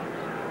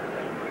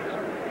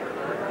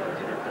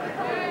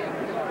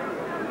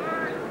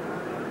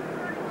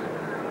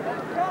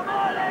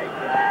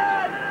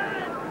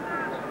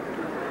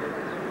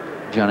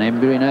 John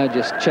Embury now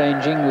just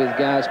changing with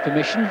Gow's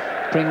permission.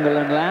 Pringle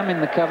and Lamb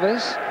in the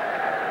covers.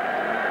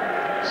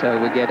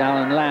 So we get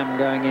Allan Lamb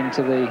going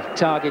into the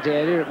target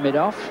area at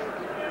mid-off.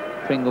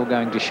 Pringle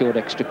going to short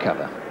extra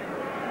cover.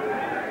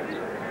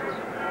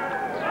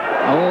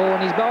 Oh,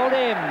 and he's bowled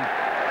him.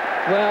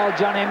 Well,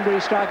 John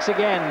Embury strikes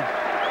again.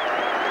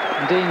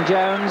 And Dean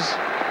Jones,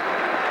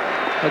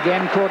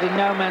 again caught in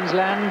no man's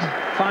land.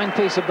 Fine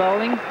piece of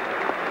bowling.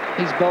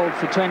 He's bowled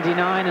for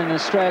 29 and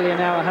Australia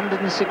now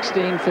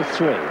 116 for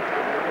 3.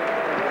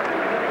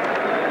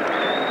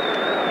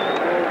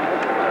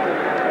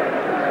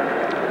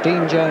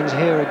 Dean Jones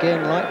here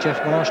again, like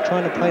Jeff Marsh,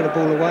 trying to play the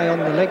ball away on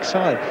the leg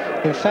side.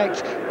 In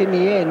fact, in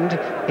the end,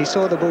 he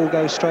saw the ball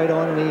go straight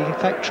on and he, in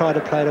fact, tried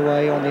to play it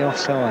away on the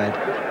offside.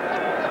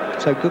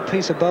 So good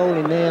piece of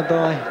bowling there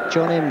by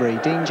John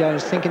Embury. Dean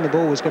Jones thinking the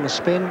ball was going to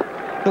spin,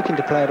 looking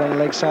to play it on the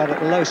leg side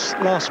at the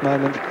last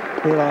moment,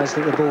 realised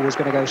that the ball was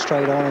going to go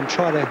straight on and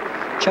try to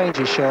change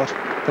his shot,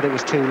 but it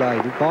was too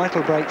late.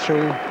 Vital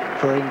breakthrough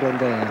for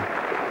England there.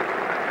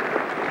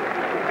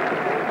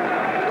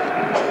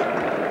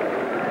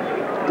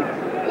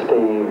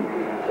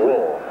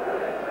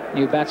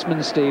 New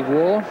batsman Steve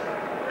Waugh.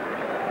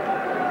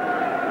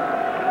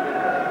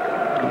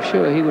 I'm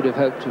sure he would have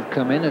hoped to have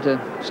come in at a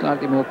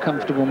slightly more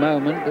comfortable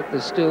moment, but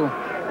there's still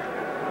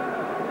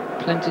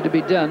plenty to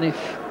be done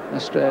if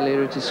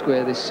Australia are to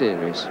square this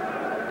series.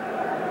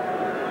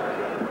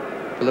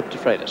 Philip de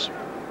Freitas.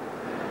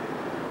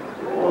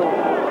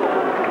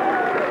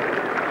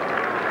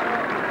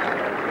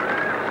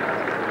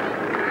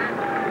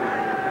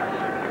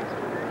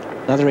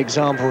 Another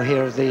example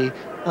here of the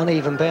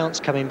uneven bounce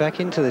coming back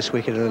into this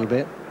wicket a little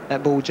bit.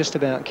 That ball just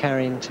about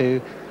carrying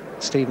to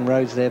Stephen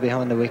Rhodes there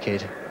behind the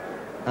wicket.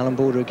 Alan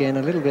Border again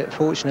a little bit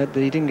fortunate that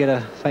he didn't get a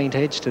faint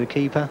edge to the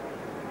keeper,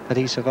 but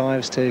he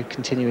survives to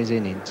continue his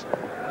innings.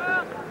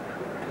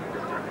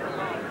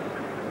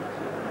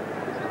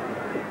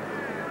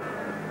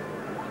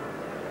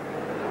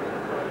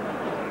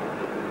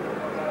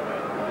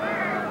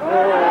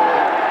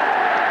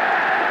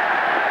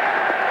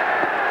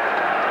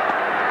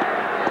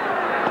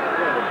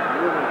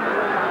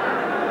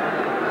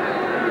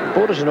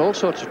 Border's in all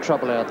sorts of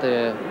trouble out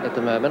there at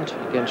the moment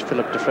against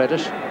Philip de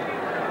Freitas.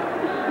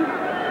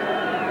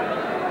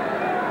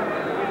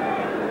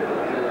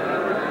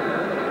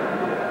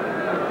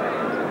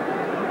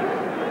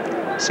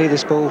 See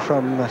this ball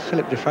from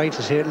Philip de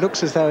Freitas here. It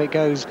looks as though it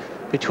goes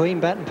between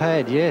bat and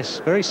pad. Yes,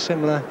 very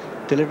similar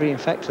delivery, in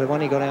fact, to the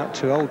one he got out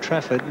to Old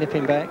Trafford,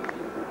 nipping back.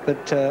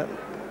 But a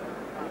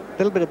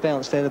little bit of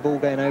bounce there, the ball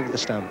going over the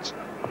stumps.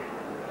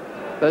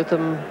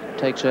 Botham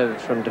takes over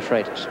from de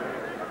Freitas.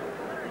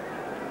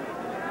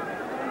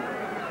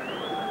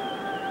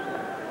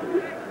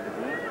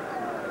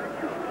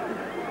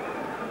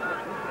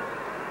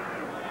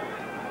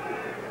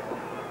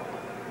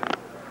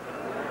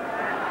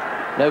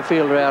 No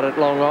fielder out at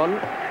long on.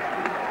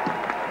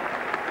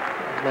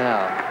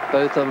 Now,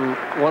 Botham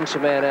wants a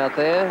man out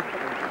there.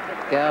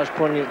 Gow's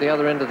pointing at the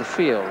other end of the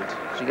field.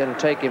 Is he going to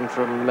take him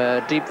from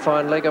deep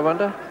fine leg, I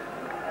wonder?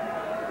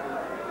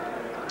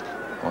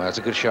 Well, that's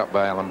a good shot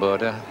by Alan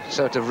Border.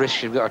 Sort of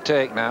risk you've got to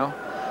take now.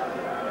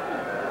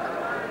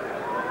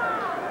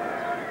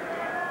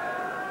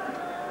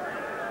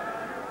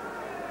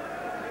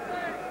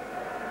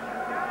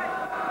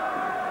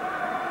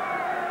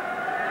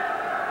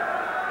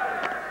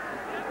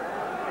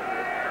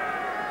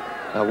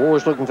 Now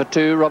Waugh's looking for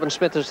 2. Robin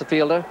Smith is the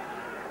fielder.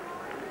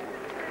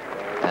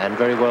 And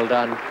very well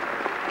done.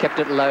 Kept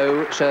it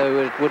low so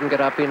it wouldn't get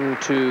up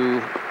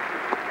into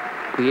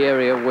the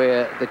area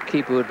where the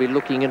keeper would be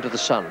looking into the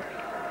sun.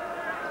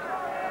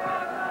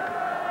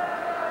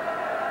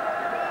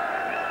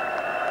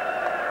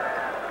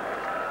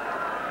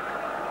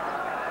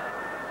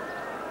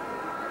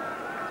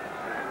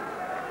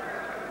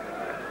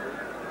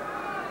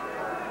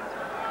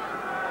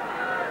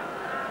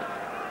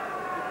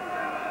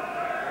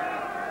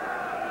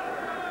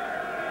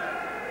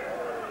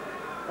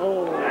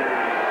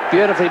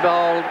 Beautifully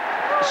bowled,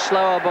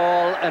 slower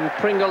ball, and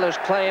Pringle has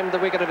claimed the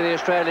wicket of the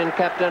Australian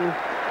captain.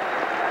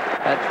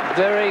 That's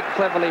very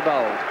cleverly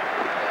bowled.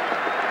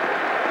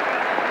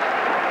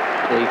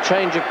 The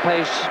change of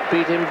pace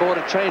beat him.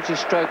 Border changed his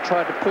stroke,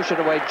 tried to push it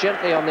away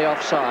gently on the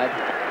offside.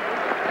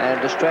 And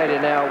Australia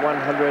now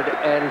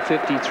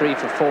 153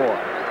 for 4.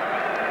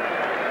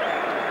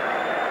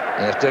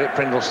 Yes, Derek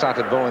Pringle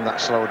started bowling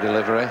that slow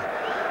delivery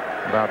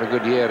about a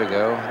good year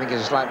ago. I think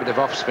there's a slight bit of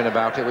off spin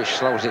about it, which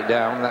slows it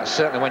down. That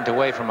certainly went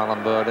away from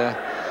Alan Border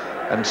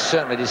and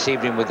certainly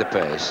deceived him with the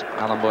pace.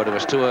 Alan Border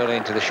was too early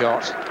into the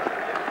shot.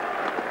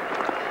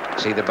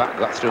 See, the bat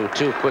got through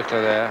too quickly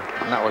there,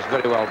 and that was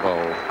very well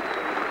bowled.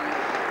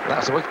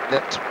 That's a wicket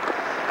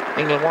that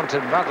England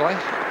wanted badly,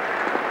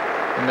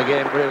 and the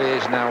game really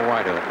is now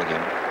wide open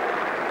again.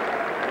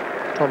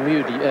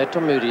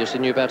 Tom Moody is the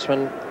new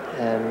batsman,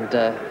 and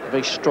a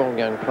very strong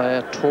young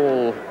player,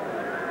 tall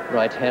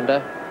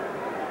right-hander.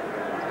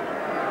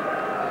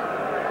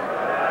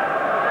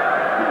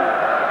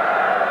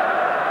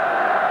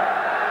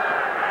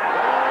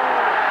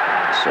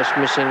 It's just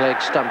missing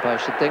leg stump, I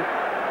should think.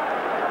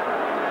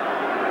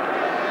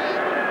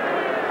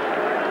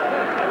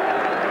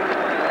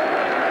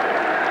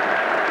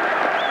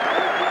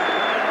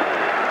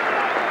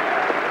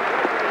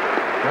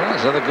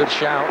 Another good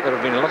shout. There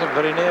have been a lot of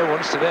very near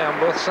ones today on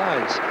both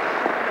sides.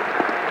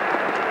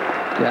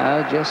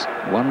 Yeah, just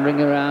wandering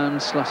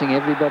around, slotting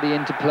everybody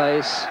into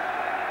place.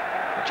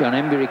 John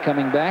Embury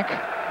coming back.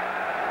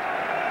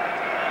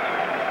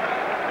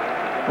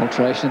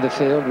 Alteration of the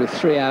field with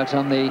 3 out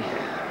on the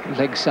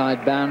leg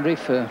side boundary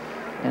for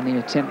any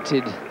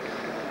attempted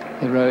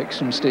heroics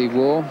from Steve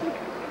Waugh.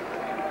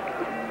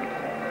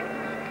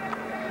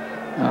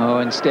 Oh,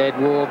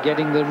 instead Waugh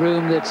getting the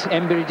room that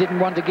Embury didn't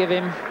want to give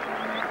him.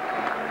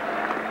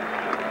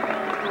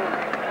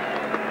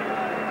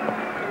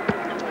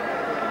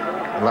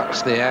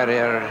 That's the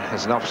area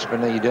as an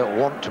off-spinner you don't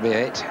want to be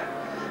hit.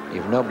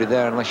 You've nobody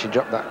there unless you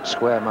drop that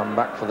square man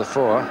back for the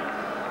 4.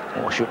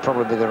 What should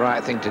probably be the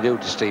right thing to do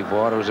to Steve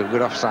Waugh, who's a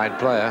good offside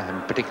player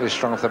and particularly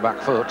strong off the back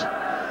foot.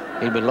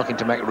 He'd been looking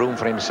to make room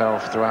for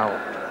himself throughout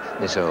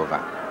this over.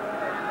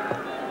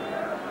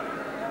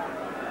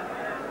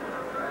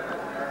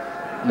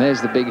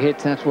 There's the big hit,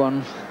 that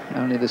one.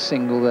 Only the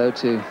single, though,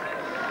 to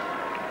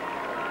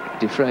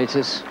De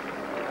Freitas.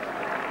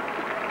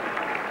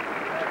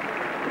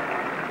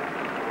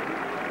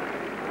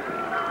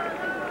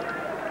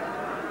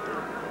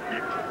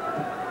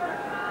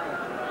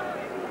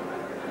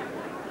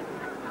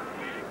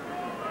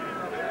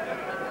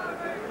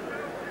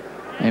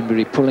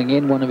 Embury pulling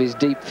in one of his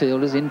deep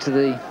fielders into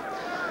the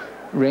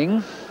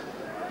ring.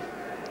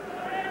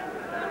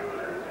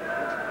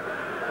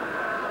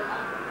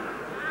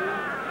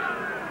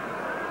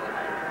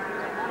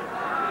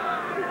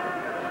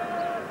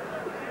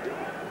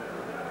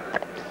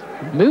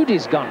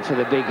 Moody's gone for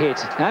the big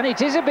hit, and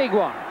it is a big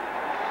one.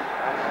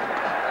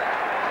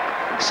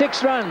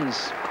 6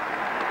 runs.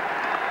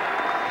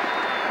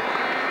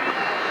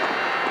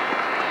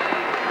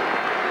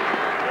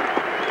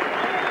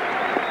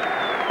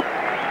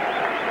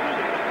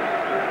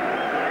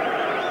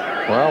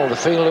 Well, the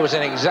fielder was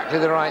in exactly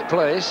the right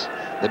place,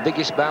 the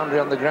biggest boundary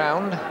on the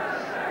ground,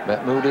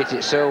 but Moody hit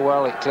it so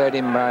well it cleared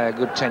him by a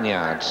good 10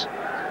 yards.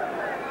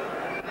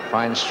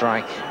 Fine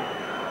strike.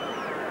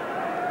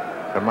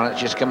 The man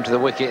that's just come to the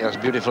wicket, that's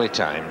beautifully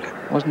timed.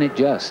 Wasn't it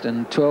just?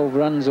 And 12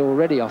 runs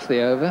already off the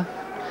over.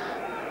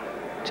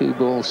 2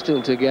 balls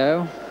still to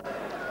go.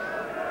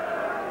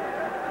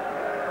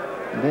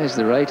 And there's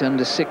the rate,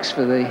 under 6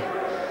 for the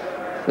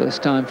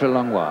first time for a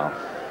long while.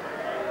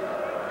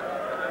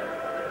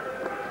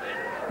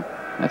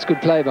 That's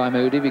good play by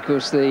Moody,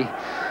 because the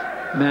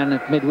man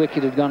at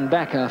mid-wicket had gone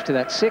back after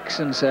that 6,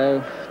 and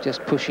so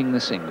just pushing the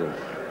single.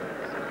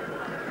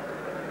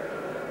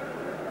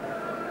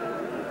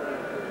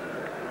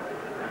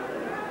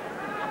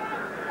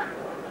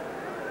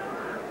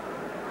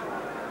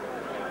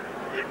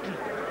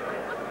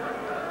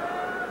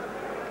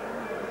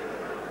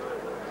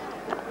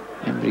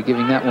 Embury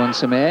giving that one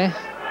some air.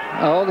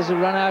 Oh, there's a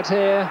run out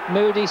here.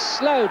 Moody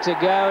slow to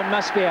go and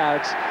must be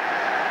out.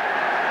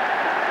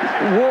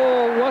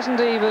 Waugh wasn't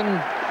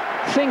even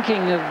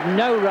thinking of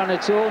no run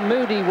at all.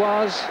 Moody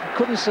was,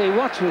 couldn't see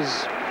what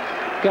was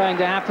going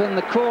to happen.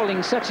 The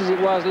calling, such as it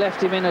was,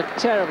 left him in a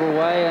terrible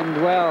way,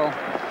 and well,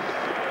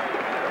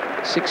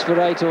 6 for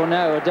 8 or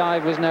no, a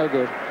dive was no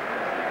good.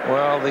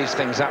 Well, these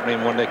things happen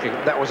in one day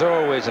cricket. That was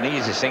always an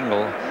easy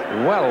single,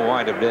 well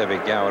wide of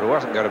David Gower, who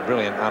hasn't got a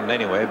brilliant hand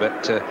anyway,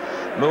 but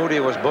Moody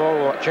was ball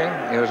watching.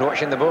 He was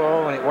watching the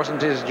ball, and it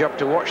wasn't his job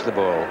to watch the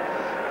ball.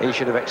 He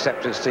should have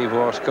accepted Steve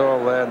Waugh's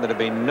call there, and there'd have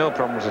been no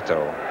problems at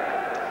all.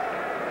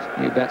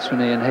 New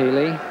batsman Ian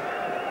Healy.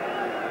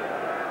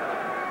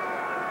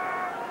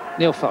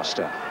 Neil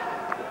Foster.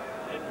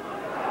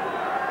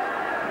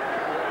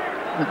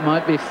 That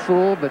might be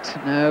 4, but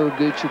no,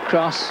 Gooch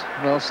across,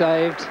 well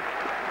saved.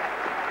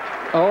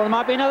 Oh, there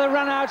might be another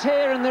run out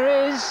here, and there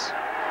is.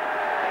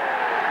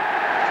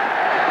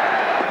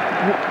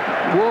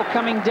 Waugh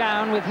coming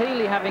down with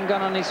Healy having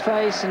gone on his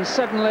face, and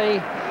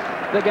suddenly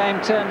the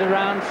game turned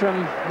around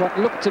from what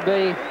looked to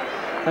be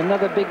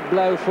another big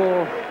blow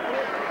for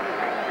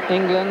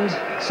England,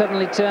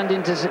 suddenly turned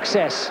into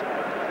success.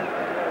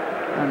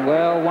 And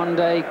well,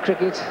 one-day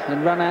cricket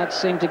and run-outs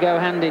seem to go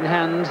hand in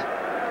hand.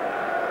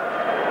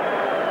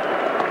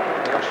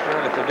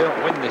 Australia, if they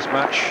don't win this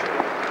match,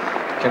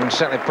 can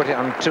certainly put it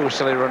on 2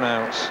 silly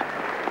run-outs.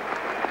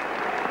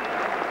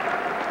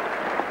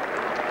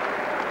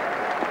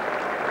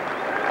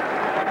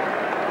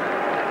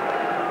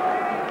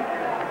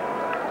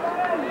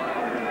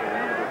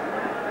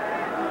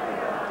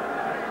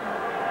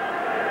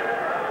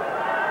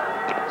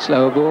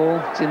 Slower ball,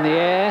 it's in the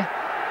air,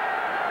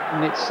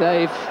 and it's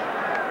safe.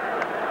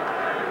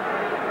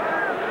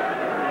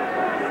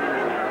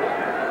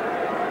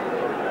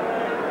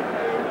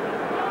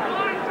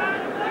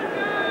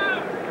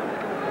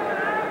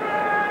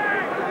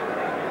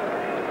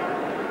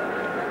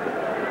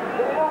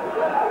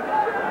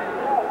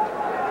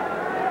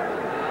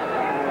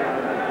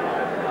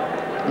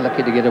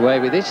 Lucky to get away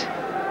with it.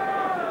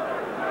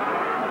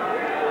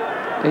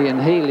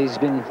 Healy's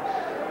been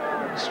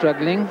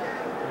struggling,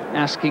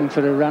 asking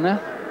for a runner.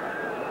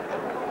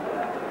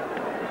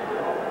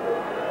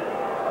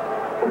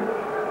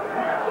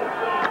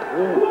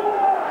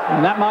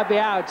 And that might be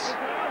out.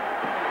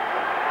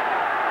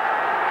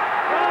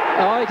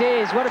 Oh, it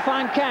is. What a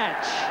fine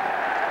catch.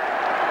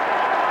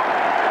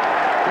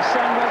 The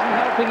sun wasn't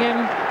helping him.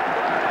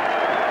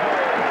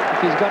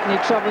 If he's got any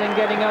trouble in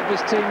getting up,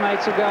 his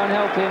teammates will go and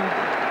help him.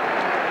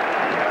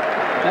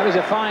 That was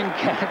a fine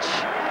catch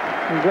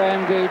from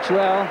Graham Gooch.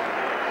 Well,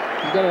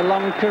 he's got a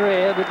long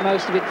career, but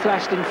most of it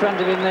flashed in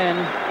front of him then.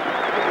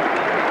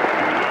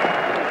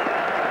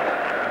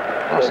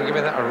 Austin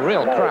giving that a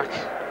real crack.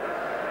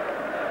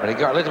 But he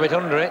got a little bit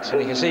under it,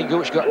 and you can see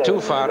Gooch got too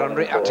far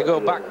under it, had to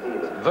go back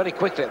very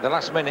quickly at the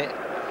last minute,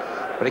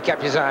 but he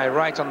kept his eye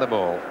right on the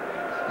ball.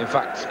 In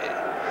fact,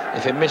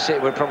 if he missed it,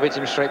 it would probably hit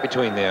him straight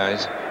between the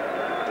eyes.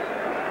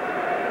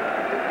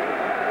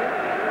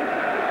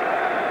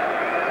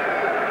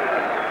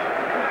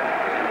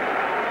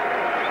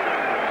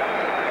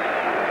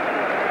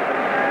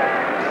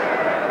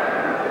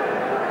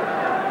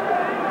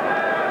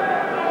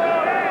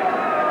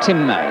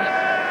 Tim May.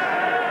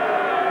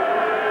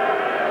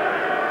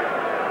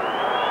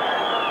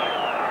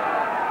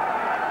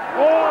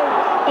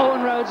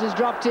 Owen Rhodes has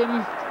dropped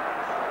him.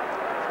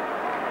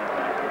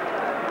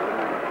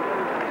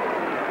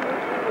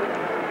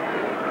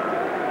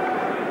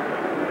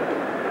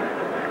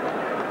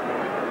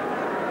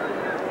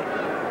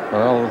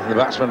 Well, the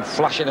batsman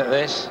flashing at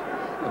this.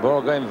 The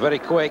ball going very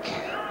quick.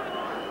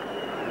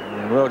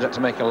 And Rhodes had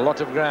to make a lot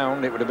of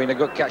ground. It would have been a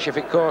good catch if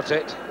it caught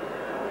it.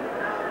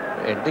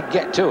 It did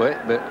get to it,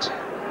 but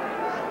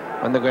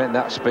when they're going at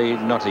that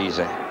speed, not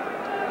easy.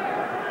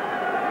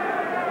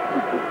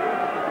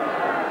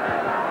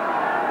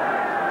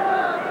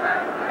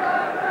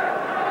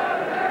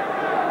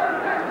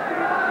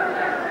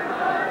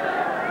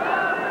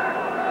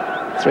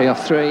 Three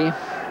off three.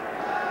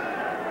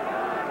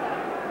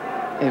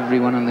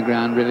 Everyone on the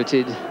ground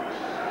riveted.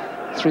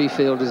 Three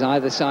fielders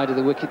either side of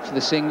the wicket for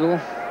the single.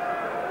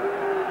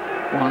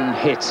 One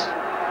hit.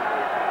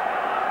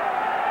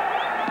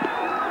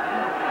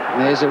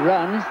 There's a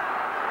run.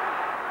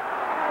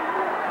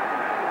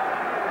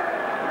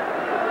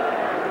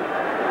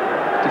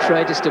 De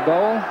Freitas to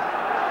bowl.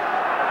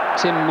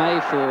 Tim May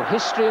for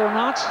history or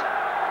not.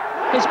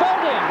 It's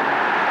bowled in.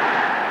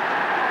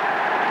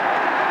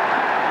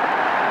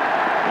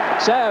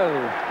 So,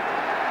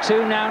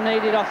 2 now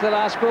needed off the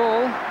last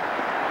ball.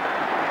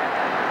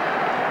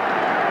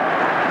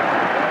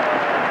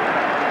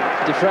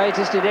 De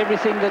Freitas did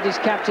everything that his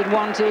captain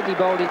wanted. He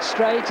bowled it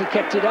straight, he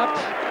kept it up.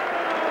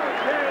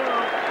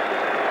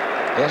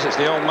 Yes, it's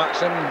the old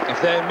maxim, if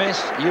they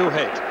miss, you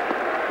hit.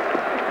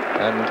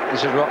 And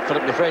this is what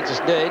Philip De Freitas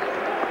did.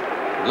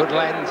 Good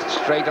length,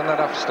 straight on that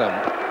off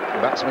stump.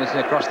 The batsman is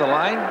across the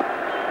line.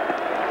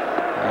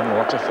 And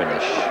what a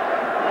finish.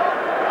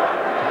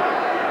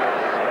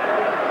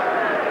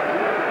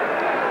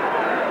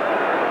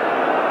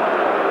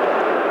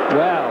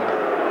 Well,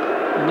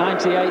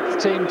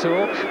 98th team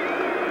talk.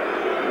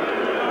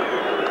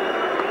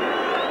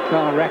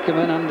 Carl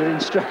Rackerman under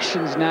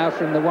instructions now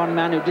from the one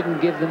man who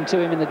didn't give them to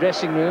him in the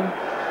dressing room.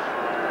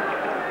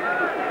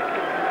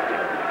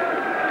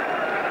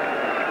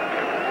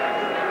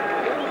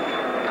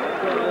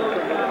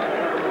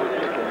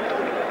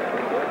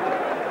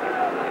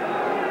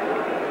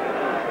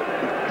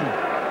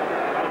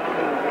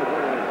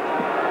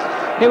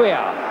 Here we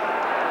are.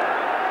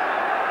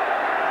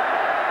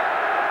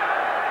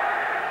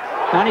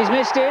 And he's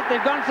missed it.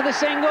 They've gone for the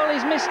single.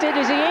 He's missed it.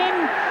 Is he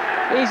in?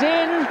 He's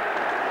in.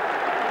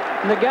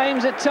 The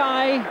game's a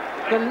tie.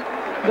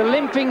 The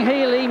limping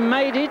Healy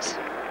made it.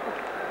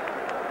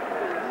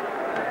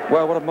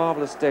 Well, what a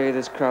marvellous day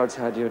this crowd's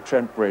had here at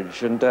Trent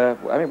Bridge. And, I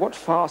mean, what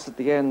farce at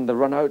the end, the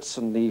run-outs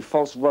and the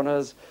false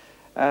runners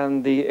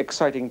and the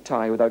exciting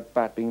tie without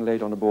bat being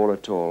laid on the ball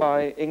at all.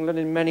 By England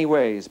in many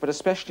ways, but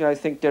especially, I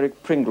think,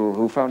 Derek Pringle,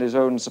 who found his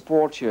own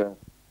support here.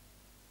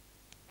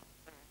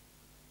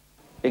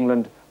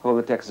 England hold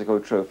the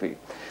Texaco trophy.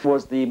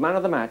 Was the man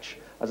of the match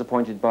as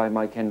appointed by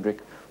Mike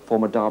Hendrick,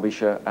 former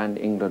Derbyshire and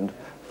England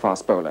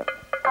fast bowler.